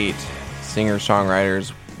appreciate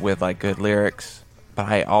singer-songwriters with like good lyrics, but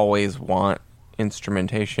I always want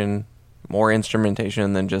instrumentation, more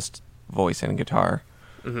instrumentation than just voice and guitar.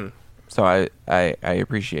 Mm-hmm. So I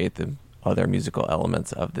appreciate the other musical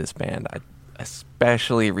elements of this band. I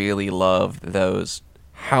especially really loved those,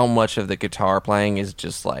 how much of the guitar playing is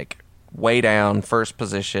just like way down, first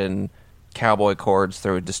position, cowboy chords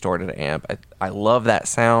through a distorted amp. I love that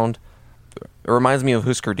sound. It reminds me of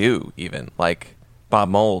Husker Du, even like Bob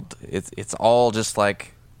Mould. It's all just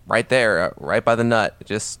like right there, right by the nut.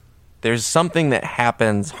 Just there's something that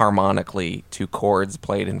happens harmonically to chords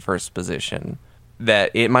played in first position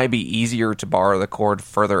that it might be easier to borrow the chord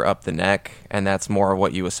further up the neck, and that's more of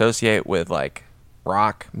what you associate with like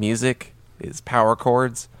rock music is power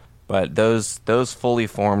chords. But those fully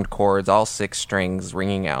formed chords, all 6 strings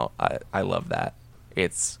ringing out, I love that.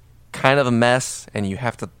 It's kind of a mess, and you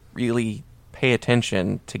have to really pay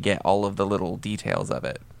attention to get all of the little details of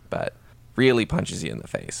it, but really punches you in the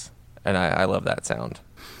face, and I love that sound.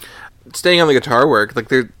 Staying on the guitar work, like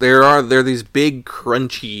there are these big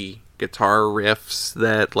crunchy guitar riffs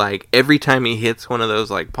that like every time he hits one of those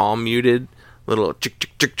like palm muted little chick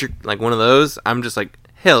chick chick chick, like one of those, I'm just like,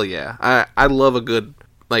 hell yeah. I love a good,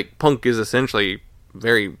 like, punk is essentially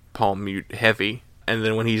very palm mute heavy, and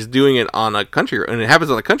then when he's doing it on a country, and it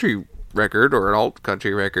happens on a country record or an alt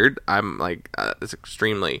country record, I'm like, it's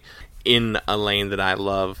extremely in a lane that I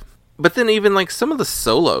love. But then even like some of the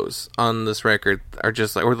solos on this record are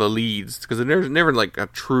just like, or the leads, because there's never like a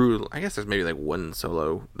true, I guess there's maybe like one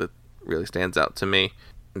solo that really stands out to me.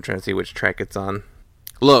 I'm trying to see which track it's on.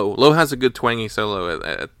 Low has a good twangy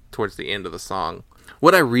solo towards the end of the song.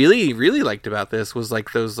 What I really, really liked about this was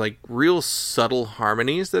like those like real subtle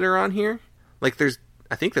harmonies that are on here. Like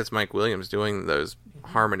I think that's Mike Williams doing those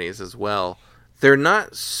harmonies as well. They're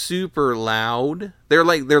not super loud. They're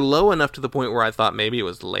low enough to the point where I thought maybe it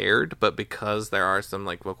was layered, but because there are some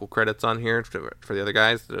like vocal credits on here for the other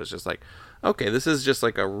guys, it was just like, okay, this is just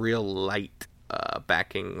like a real light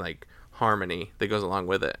backing like harmony that goes along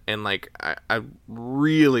with it. And like I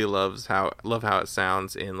really love how it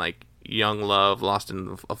sounds in like Young Love, Lost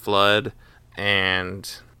in a Flood,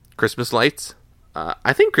 and Christmas Lights.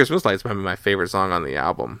 I think Christmas Lights might be my favorite song on the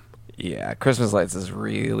album. Yeah, Christmas Lights is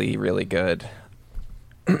really, really good.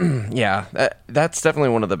 Yeah, that's definitely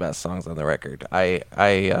one of the best songs on the record. I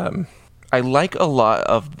like a lot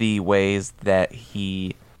of the ways that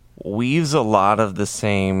he weaves a lot of the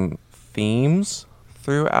same themes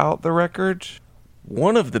throughout the record.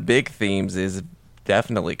 One of the big themes is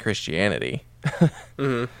definitely Christianity.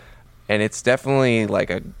 Mm-hmm. And it's definitely like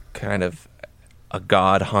a kind of a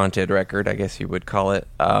God-haunted record, I guess you would call it,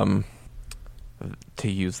 to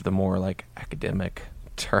use the more like academic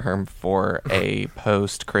term for a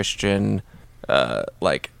post-Christian,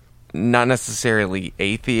 like not necessarily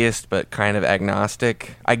atheist, but kind of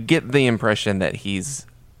agnostic. I get the impression that he's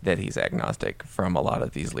agnostic from a lot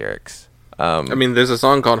of these lyrics. I mean, there's a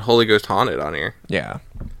song called Holy Ghost Haunted on here. Yeah.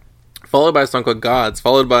 Followed by a song called Gods,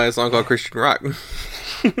 followed by a song called Christian Rock.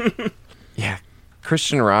 Yeah,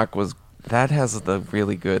 Christian Rock has the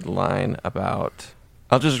really good line about,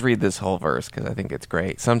 I'll just read this whole verse because I think it's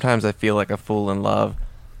great. Sometimes I feel like a fool in love,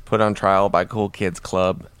 put on trial by Cool Kids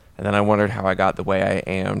Club, and then I wondered how I got the way I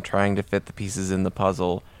am, trying to fit the pieces in the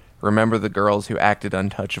puzzle. Remember the girls who acted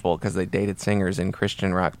untouchable because they dated singers in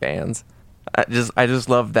Christian rock bands. I just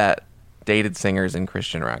love that dated singers in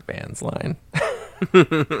Christian rock bands line.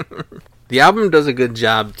 The album does a good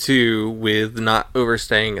job too with not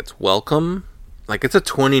overstaying its welcome. Like, it's a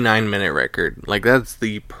 29-minute record. Like, that's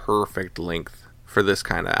the perfect length for this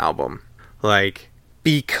kind of album. Like,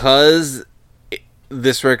 because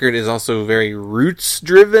this record is also very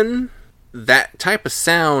roots-driven, that type of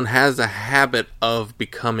sound has a habit of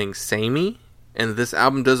becoming samey, and this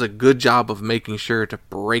album does a good job of making sure to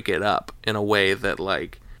break it up in a way that,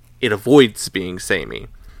 like, it avoids being samey.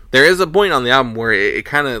 There is a point on the album where it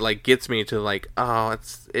kind of, like, gets me to, like, oh,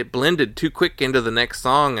 it blended too quick into the next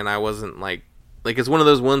song, and I wasn't, like, it's one of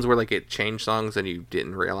those ones where, like, it changed songs and you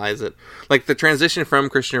didn't realize it. Like, the transition from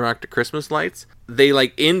Christian Rock to Christmas Lights, they,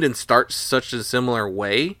 like, end and start such a similar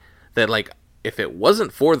way that, like, if it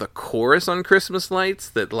wasn't for the chorus on Christmas Lights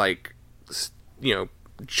that, like, you know,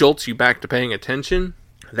 jolts you back to paying attention,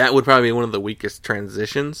 that would probably be one of the weakest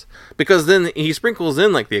transitions. Because then he sprinkles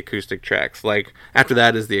in, like, the acoustic tracks. Like, after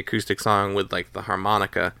that is the acoustic song with, like, the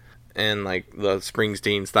harmonica and, like, the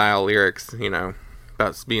Springsteen-style lyrics, you know,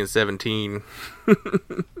 about being 17.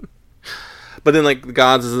 But then, like,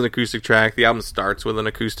 Gods is an acoustic track. The album starts with an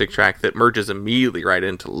acoustic track that merges immediately right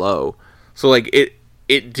into Low. So, like,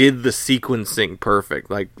 it did the sequencing perfect.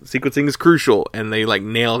 Like, sequencing is crucial, and they, like,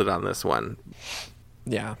 nailed it on this one.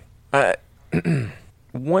 Yeah.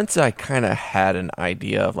 Once I kind of had an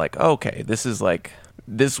idea of, like, okay,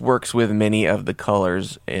 this works with many of the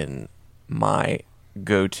colors in my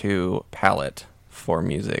go-to palette for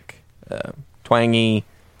music. Twangy,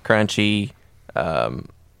 crunchy,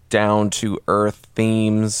 down-to-earth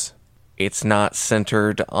themes. It's not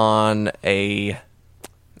centered on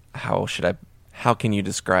how can you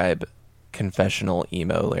describe confessional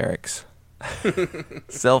emo lyrics?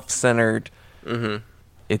 Self-centered. Mm-hmm.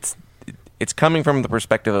 It's coming from the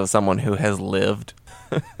perspective of someone who has lived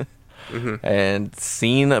mm-hmm. and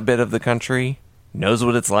seen a bit of the country, knows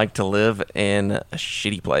what it's like to live in a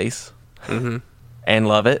shitty place, mm-hmm. and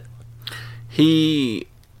love it.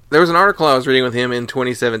 There was an article I was reading with him in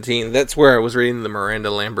 2017. That's where I was reading the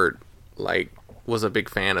Miranda Lambert, like, was a big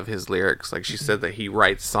fan of his lyrics. Like, she said that he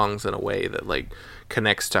writes songs in a way that, like,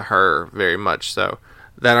 connects to her very much. So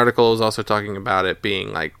that article was also talking about it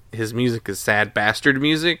being, like, his music is sad bastard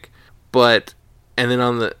music, but, and then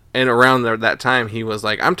around that time, he was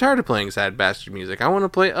like, I'm tired of playing sad bastard music. I want to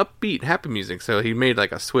play upbeat, happy music. So he made,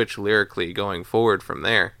 like, a switch lyrically going forward from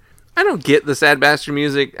there. I don't get the sad bastard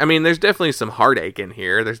music. I mean, there's definitely some heartache in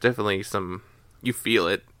here. There's definitely some, you feel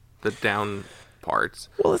it, the down parts.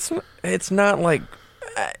 Well, it's not like,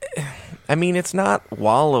 I mean, it's not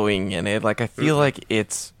wallowing in it. Like, I feel like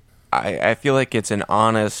I feel like it's an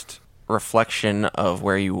honest reflection of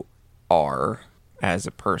where you are as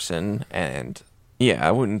a person. And yeah,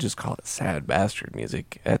 I wouldn't just call it sad bastard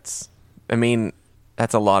music. That's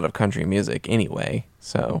a lot of country music anyway.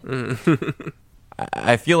 So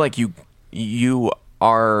I feel like you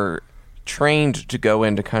are trained to go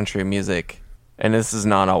into country music, and this is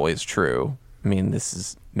not always true. I mean, this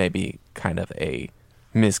is maybe kind of a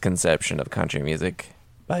misconception of country music,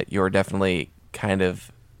 but you're definitely kind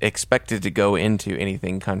of expected to go into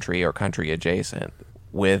anything country or country adjacent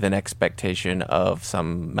with an expectation of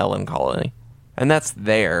some melancholy. And that's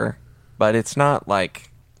there, but it's not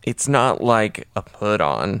like a put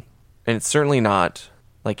on. And it's certainly not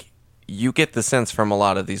like, you get the sense from a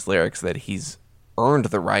lot of these lyrics that he's earned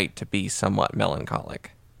the right to be somewhat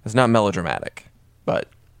melancholic. It's not melodramatic, but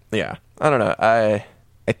yeah, I don't know. I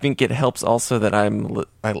think it helps also that I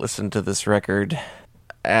listen to this record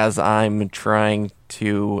as I'm trying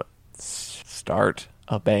to start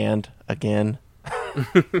a band again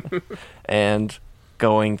and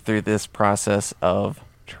going through this process of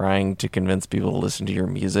trying to convince people to listen to your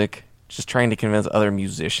music, just trying to convince other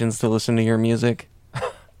musicians to listen to your music,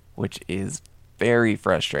 which is very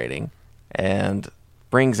frustrating and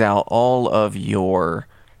brings out all of your,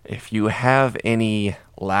 if you have any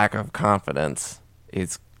lack of confidence,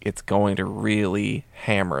 it's going to really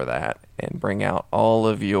hammer that and bring out all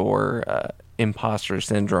of your imposter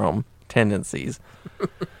syndrome tendencies.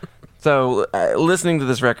 So listening to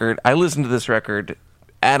this record, I listened to this record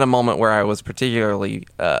at a moment where I was particularly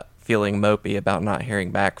feeling mopey about not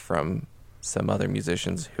hearing back from some other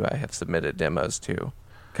musicians who I have submitted demos to.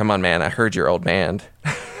 Come on, man, I heard your old band.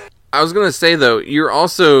 I was going to say, though, you're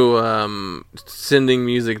also sending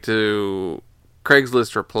music to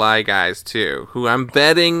Craigslist reply guys, too, who I'm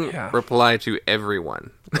betting reply to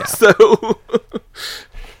everyone. Yeah. So...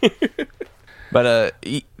 But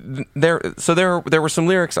there were some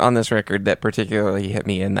lyrics on this record that particularly hit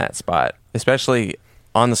me in that spot, especially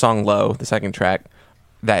on the song Low, the second track,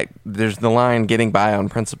 that there's the line, getting by on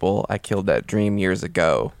principle, I killed that dream years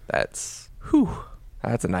ago. That's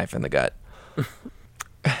a knife in the gut.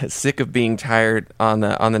 Sick of being tired on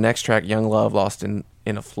the next track, Young Love, lost in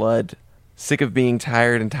a flood. sick of being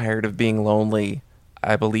tired and tired of being lonely.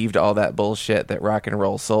 I believed all that bullshit that rock and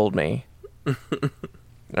roll sold me. I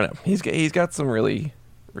don't know. He's got some really,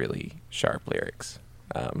 really sharp lyrics.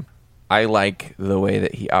 I like the way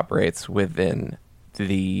that he operates within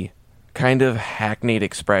the kind of hackneyed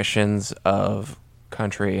expressions of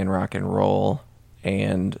country and rock and roll,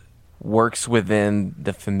 and works within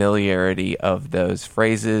the familiarity of those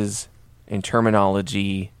phrases and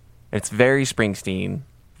terminology. It's very Springsteen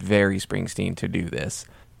to do this,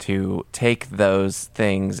 to take those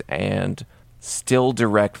things and still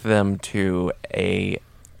direct them to a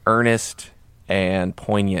earnest and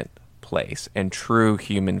poignant place and true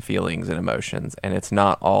human feelings and emotions. And it's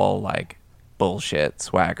not all like bullshit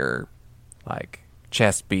swagger, like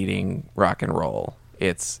chest beating rock and roll.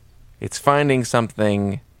 It's finding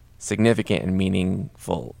something significant and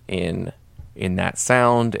meaningful in that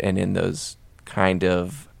sound and in those kind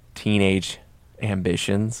of teenage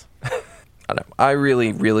ambitions. I don't know. I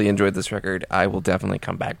really, really enjoyed this record. I will definitely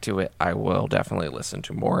come back to it. I will definitely listen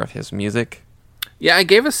to more of his music. Yeah, I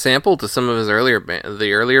gave a sample to some of his earlier band,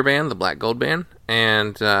 the Black Gold Band,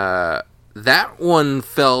 and that one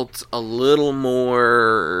felt a little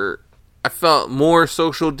more. I felt more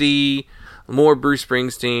Social D, more Bruce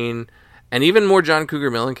Springsteen, and even more John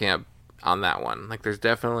Cougar Mellencamp on that one. Like, there's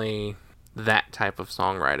definitely that type of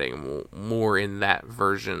songwriting more in that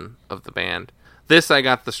version of the band. This, I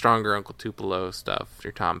got the stronger Uncle Tupelo stuff,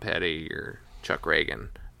 your Tom Petty, your Chuck Reagan.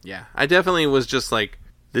 Yeah, I definitely was just like,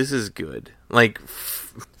 this is good. Like,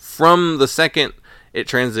 from the second it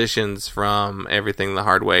transitions from Everything the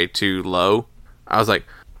Hard Way to Low, I was like,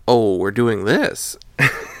 oh, we're doing this.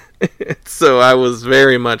 So I was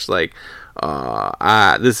very much like,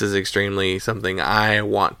 this is extremely something I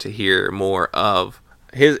want to hear more of.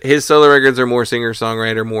 His solo records are more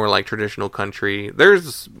singer-songwriter, more like traditional country.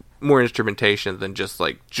 There's more instrumentation than just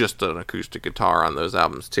an acoustic guitar on those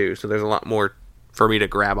albums too. So there's a lot more for me to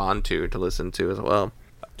grab onto to listen to as well.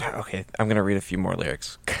 Okay, I'm gonna read a few more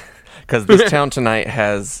lyrics because This Town Tonight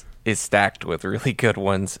is stacked with really good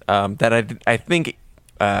ones that I think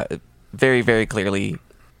very, very clearly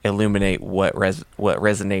illuminate what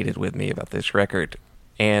resonated with me about this record,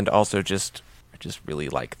 and also I just really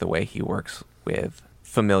like the way he works with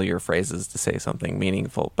familiar phrases to say something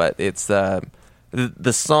meaningful. But it's the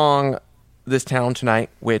song This Town Tonight,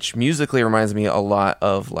 which musically reminds me a lot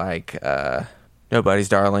of like Nobody's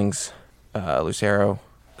Darlings, Lucero,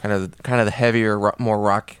 kind of the heavier, more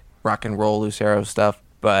rock and roll Lucero stuff.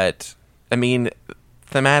 But I mean,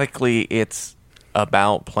 thematically, it's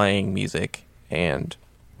about playing music and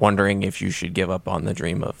wondering if you should give up on the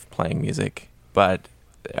dream of playing music. But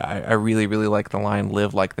I really, really like the line,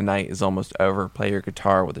 "Live like the night is almost over, play your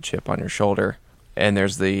guitar with a chip on your shoulder." And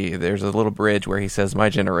there's a little bridge where he says, "My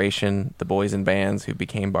generation, the boys in bands who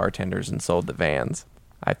became bartenders and sold the vans."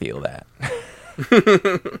 I feel that.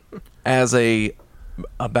 As a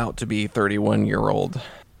about to be 31-year-old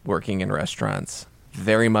working in restaurants,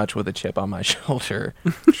 very much with a chip on my shoulder,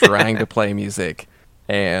 trying to play music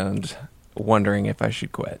and wondering if I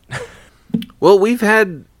should quit. Well, we've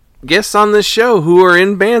had guests on this show who are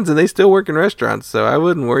in bands and they still work in restaurants, so I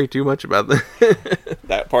wouldn't worry too much about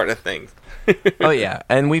that part of things. Oh yeah,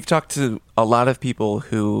 and we've talked to a lot of people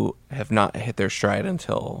who have not hit their stride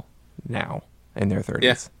until now in their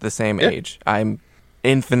 30s, the same age. I'm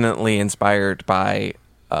infinitely inspired by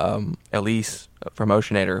Elise from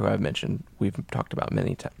Oceanator, who I've mentioned. We've talked about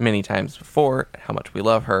many times before how much we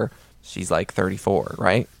love her. She's like 34,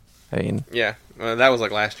 right? I mean, yeah, well, that was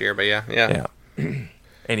like last year, but yeah.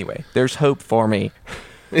 Anyway, there's hope for me.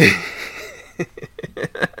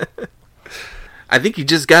 I think you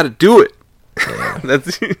just got to do it. Yeah.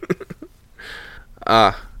 That's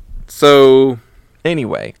so.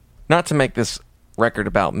 Anyway, not to make this record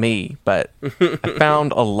about me, but I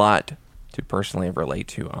found a lot to personally relate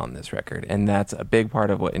to on this record, and that's a big part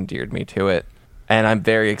of what endeared me to it. And I'm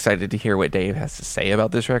very excited to hear what Dave has to say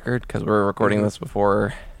about this record, because we're recording this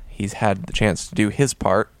before he's had the chance to do his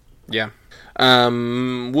part. Yeah.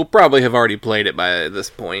 We'll probably have already played it by this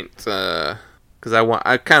point, because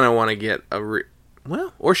I kind of want to get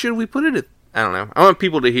or should we put it at, I don't know. I want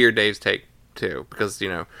people to hear Dave's take too, because,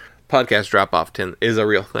 podcast drop-off is a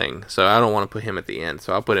real thing, so I don't want to put him at the end,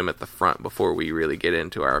 so I'll put him at the front before we really get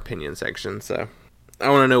into our opinion section. So I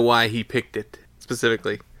want to know why he picked it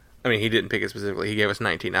specifically. I mean, he didn't pick it specifically. He gave us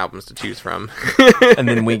 19 albums to choose from. And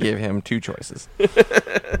then we gave him 2 choices.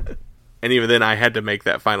 And even then, I had to make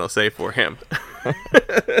that final say for him.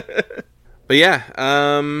 But yeah,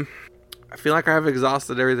 I feel like I've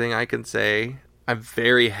exhausted everything I can say. I'm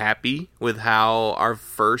very happy with how our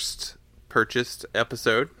first purchased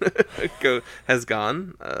episode has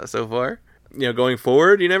gone so far. going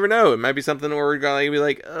forward, you never know. It might be something where we're going to be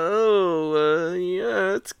like, oh,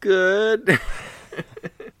 yeah, it's good.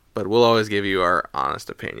 But we'll always give you our honest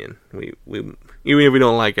opinion. We even if we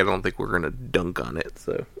don't like it, I don't think we're going to dunk on it.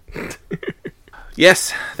 So,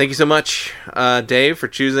 yes, thank you so much, Dave, for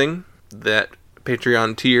choosing that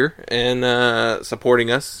Patreon tier and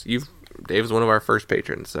supporting us. Dave's one of our first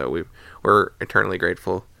patrons, so we're eternally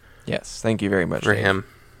grateful. Yes, thank you very much for Dave. him.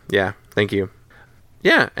 Yeah, thank you.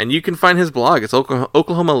 Yeah, and you can find his blog. It's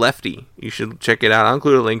Oklahoma Lefty. You should check it out. I'll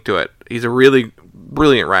include a link to it. He's a really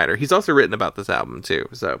brilliant writer. He's also written about this album too,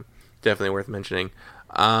 so definitely worth mentioning.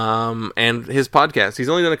 And his podcast. He's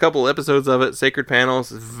only done a couple episodes of it. Sacred Panels.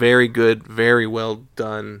 Very good, very well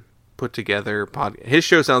done, put together. His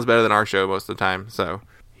show sounds better than our show most of the time, so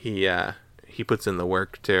he puts in the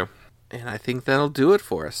work too. And I think that'll do it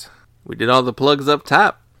for us. We did all the plugs up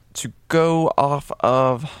top. To go off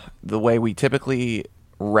of the way we typically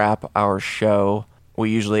wrap our show, we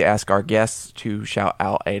usually ask our guests to shout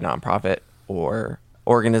out a nonprofit or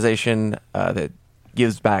organization that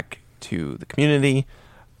gives back to the community.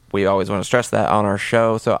 We always want to stress that on our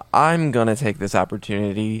show, so I'm going to take this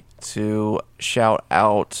opportunity to shout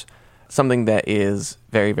out something that is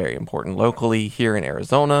very, very important locally here in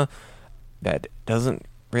Arizona that doesn't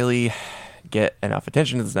really get enough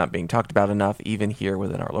attention. It's not being talked about enough, even here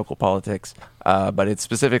within our local politics. But it's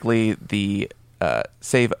specifically the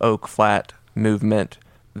Save Oak Flat movement.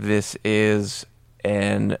 This is,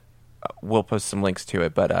 and we'll post some links to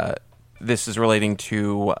it, but this is relating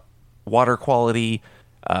to water quality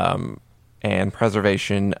and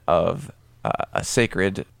preservation of a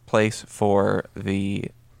sacred place for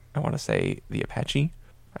the Apache.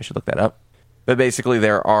 I should look that up. But basically,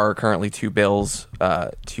 there are currently 2 bills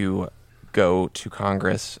to go to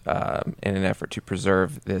Congress in an effort to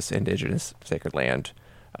preserve this indigenous sacred land,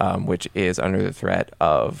 which is under the threat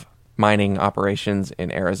of mining operations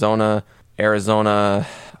in Arizona.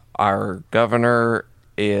 Our governor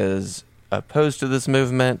is opposed to this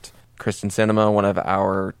movement. Kristen Sinema, one of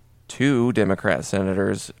our 2 Democrat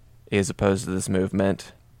senators, is opposed to this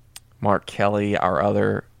movement. Mark Kelly, our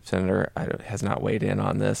other senator, has not weighed in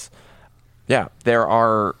on this. Yeah, there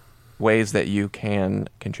are ways that you can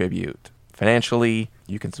contribute financially.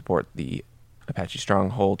 You can support the Apache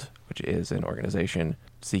Stronghold, which is an organization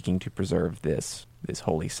seeking to preserve this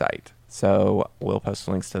holy site. So we'll post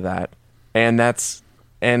links to that. And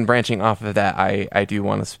branching off of that, I do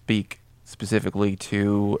want to speak specifically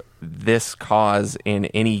to this cause in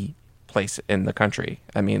any place in the country.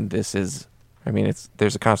 There's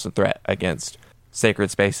a constant threat against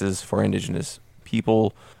sacred spaces for indigenous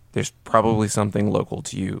people. There's probably something local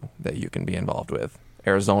to you that you can be involved with.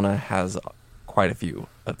 Arizona has quite a few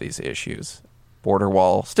of these issues. Border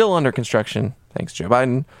wall still under construction, thanks Joe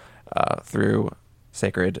Biden, through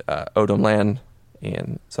sacred Odom land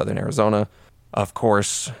in southern Arizona. Of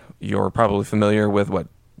course, you're probably familiar with what's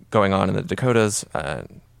going on in the Dakotas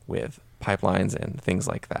with pipelines and things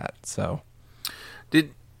like that. So, the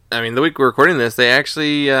week we're recording this, they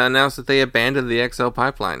actually announced that they abandoned the XL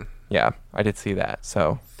pipeline. Yeah, I did see that.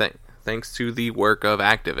 So thanks to the work of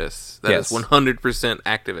activists. That Yes. is 100%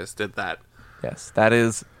 activists did that. Yes, that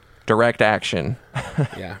is direct action.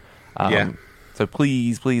 Yeah. So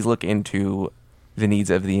please look into the needs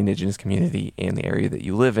of the indigenous community in the area that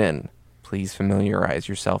you live in. Please familiarize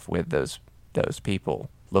yourself with those people.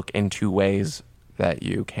 Look into ways that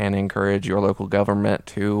you can encourage your local government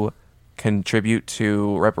to contribute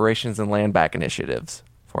to reparations and land back initiatives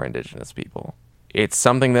for indigenous people. It's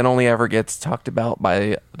something that only ever gets talked about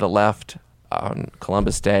by the left on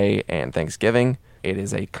Columbus Day and Thanksgiving. It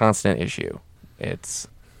is a constant issue. It's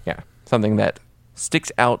something that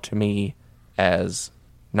sticks out to me as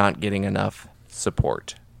not getting enough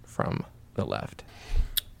support from the left.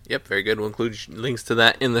 Yep, very good. We'll include links to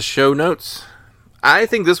that in the show notes. I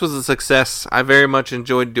think this was a success. I very much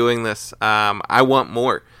enjoyed doing this. I want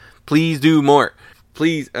more. Please do more.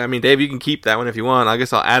 Please, Dave, you can keep that one if you want. I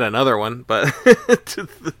guess I'll add another one, but to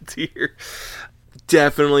the tier.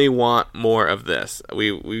 Definitely want more of this.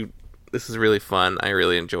 This is really fun. I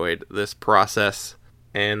really enjoyed this process.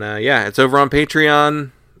 And it's over on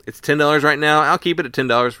Patreon. It's $10 right now. I'll keep it at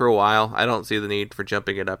 $10 for a while. I don't see the need for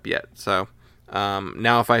jumping it up yet. So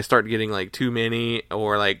now if I start getting like too many,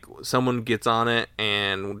 or like someone gets on it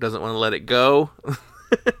and doesn't want to let it go,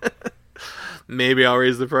 maybe I'll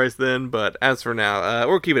raise the price then. But as for now,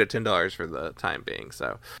 we'll keep it at $10 for the time being.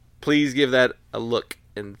 So please give that a look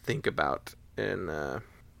and think about. And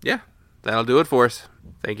that'll do it for us.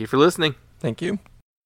 Thank you for listening. Thank you.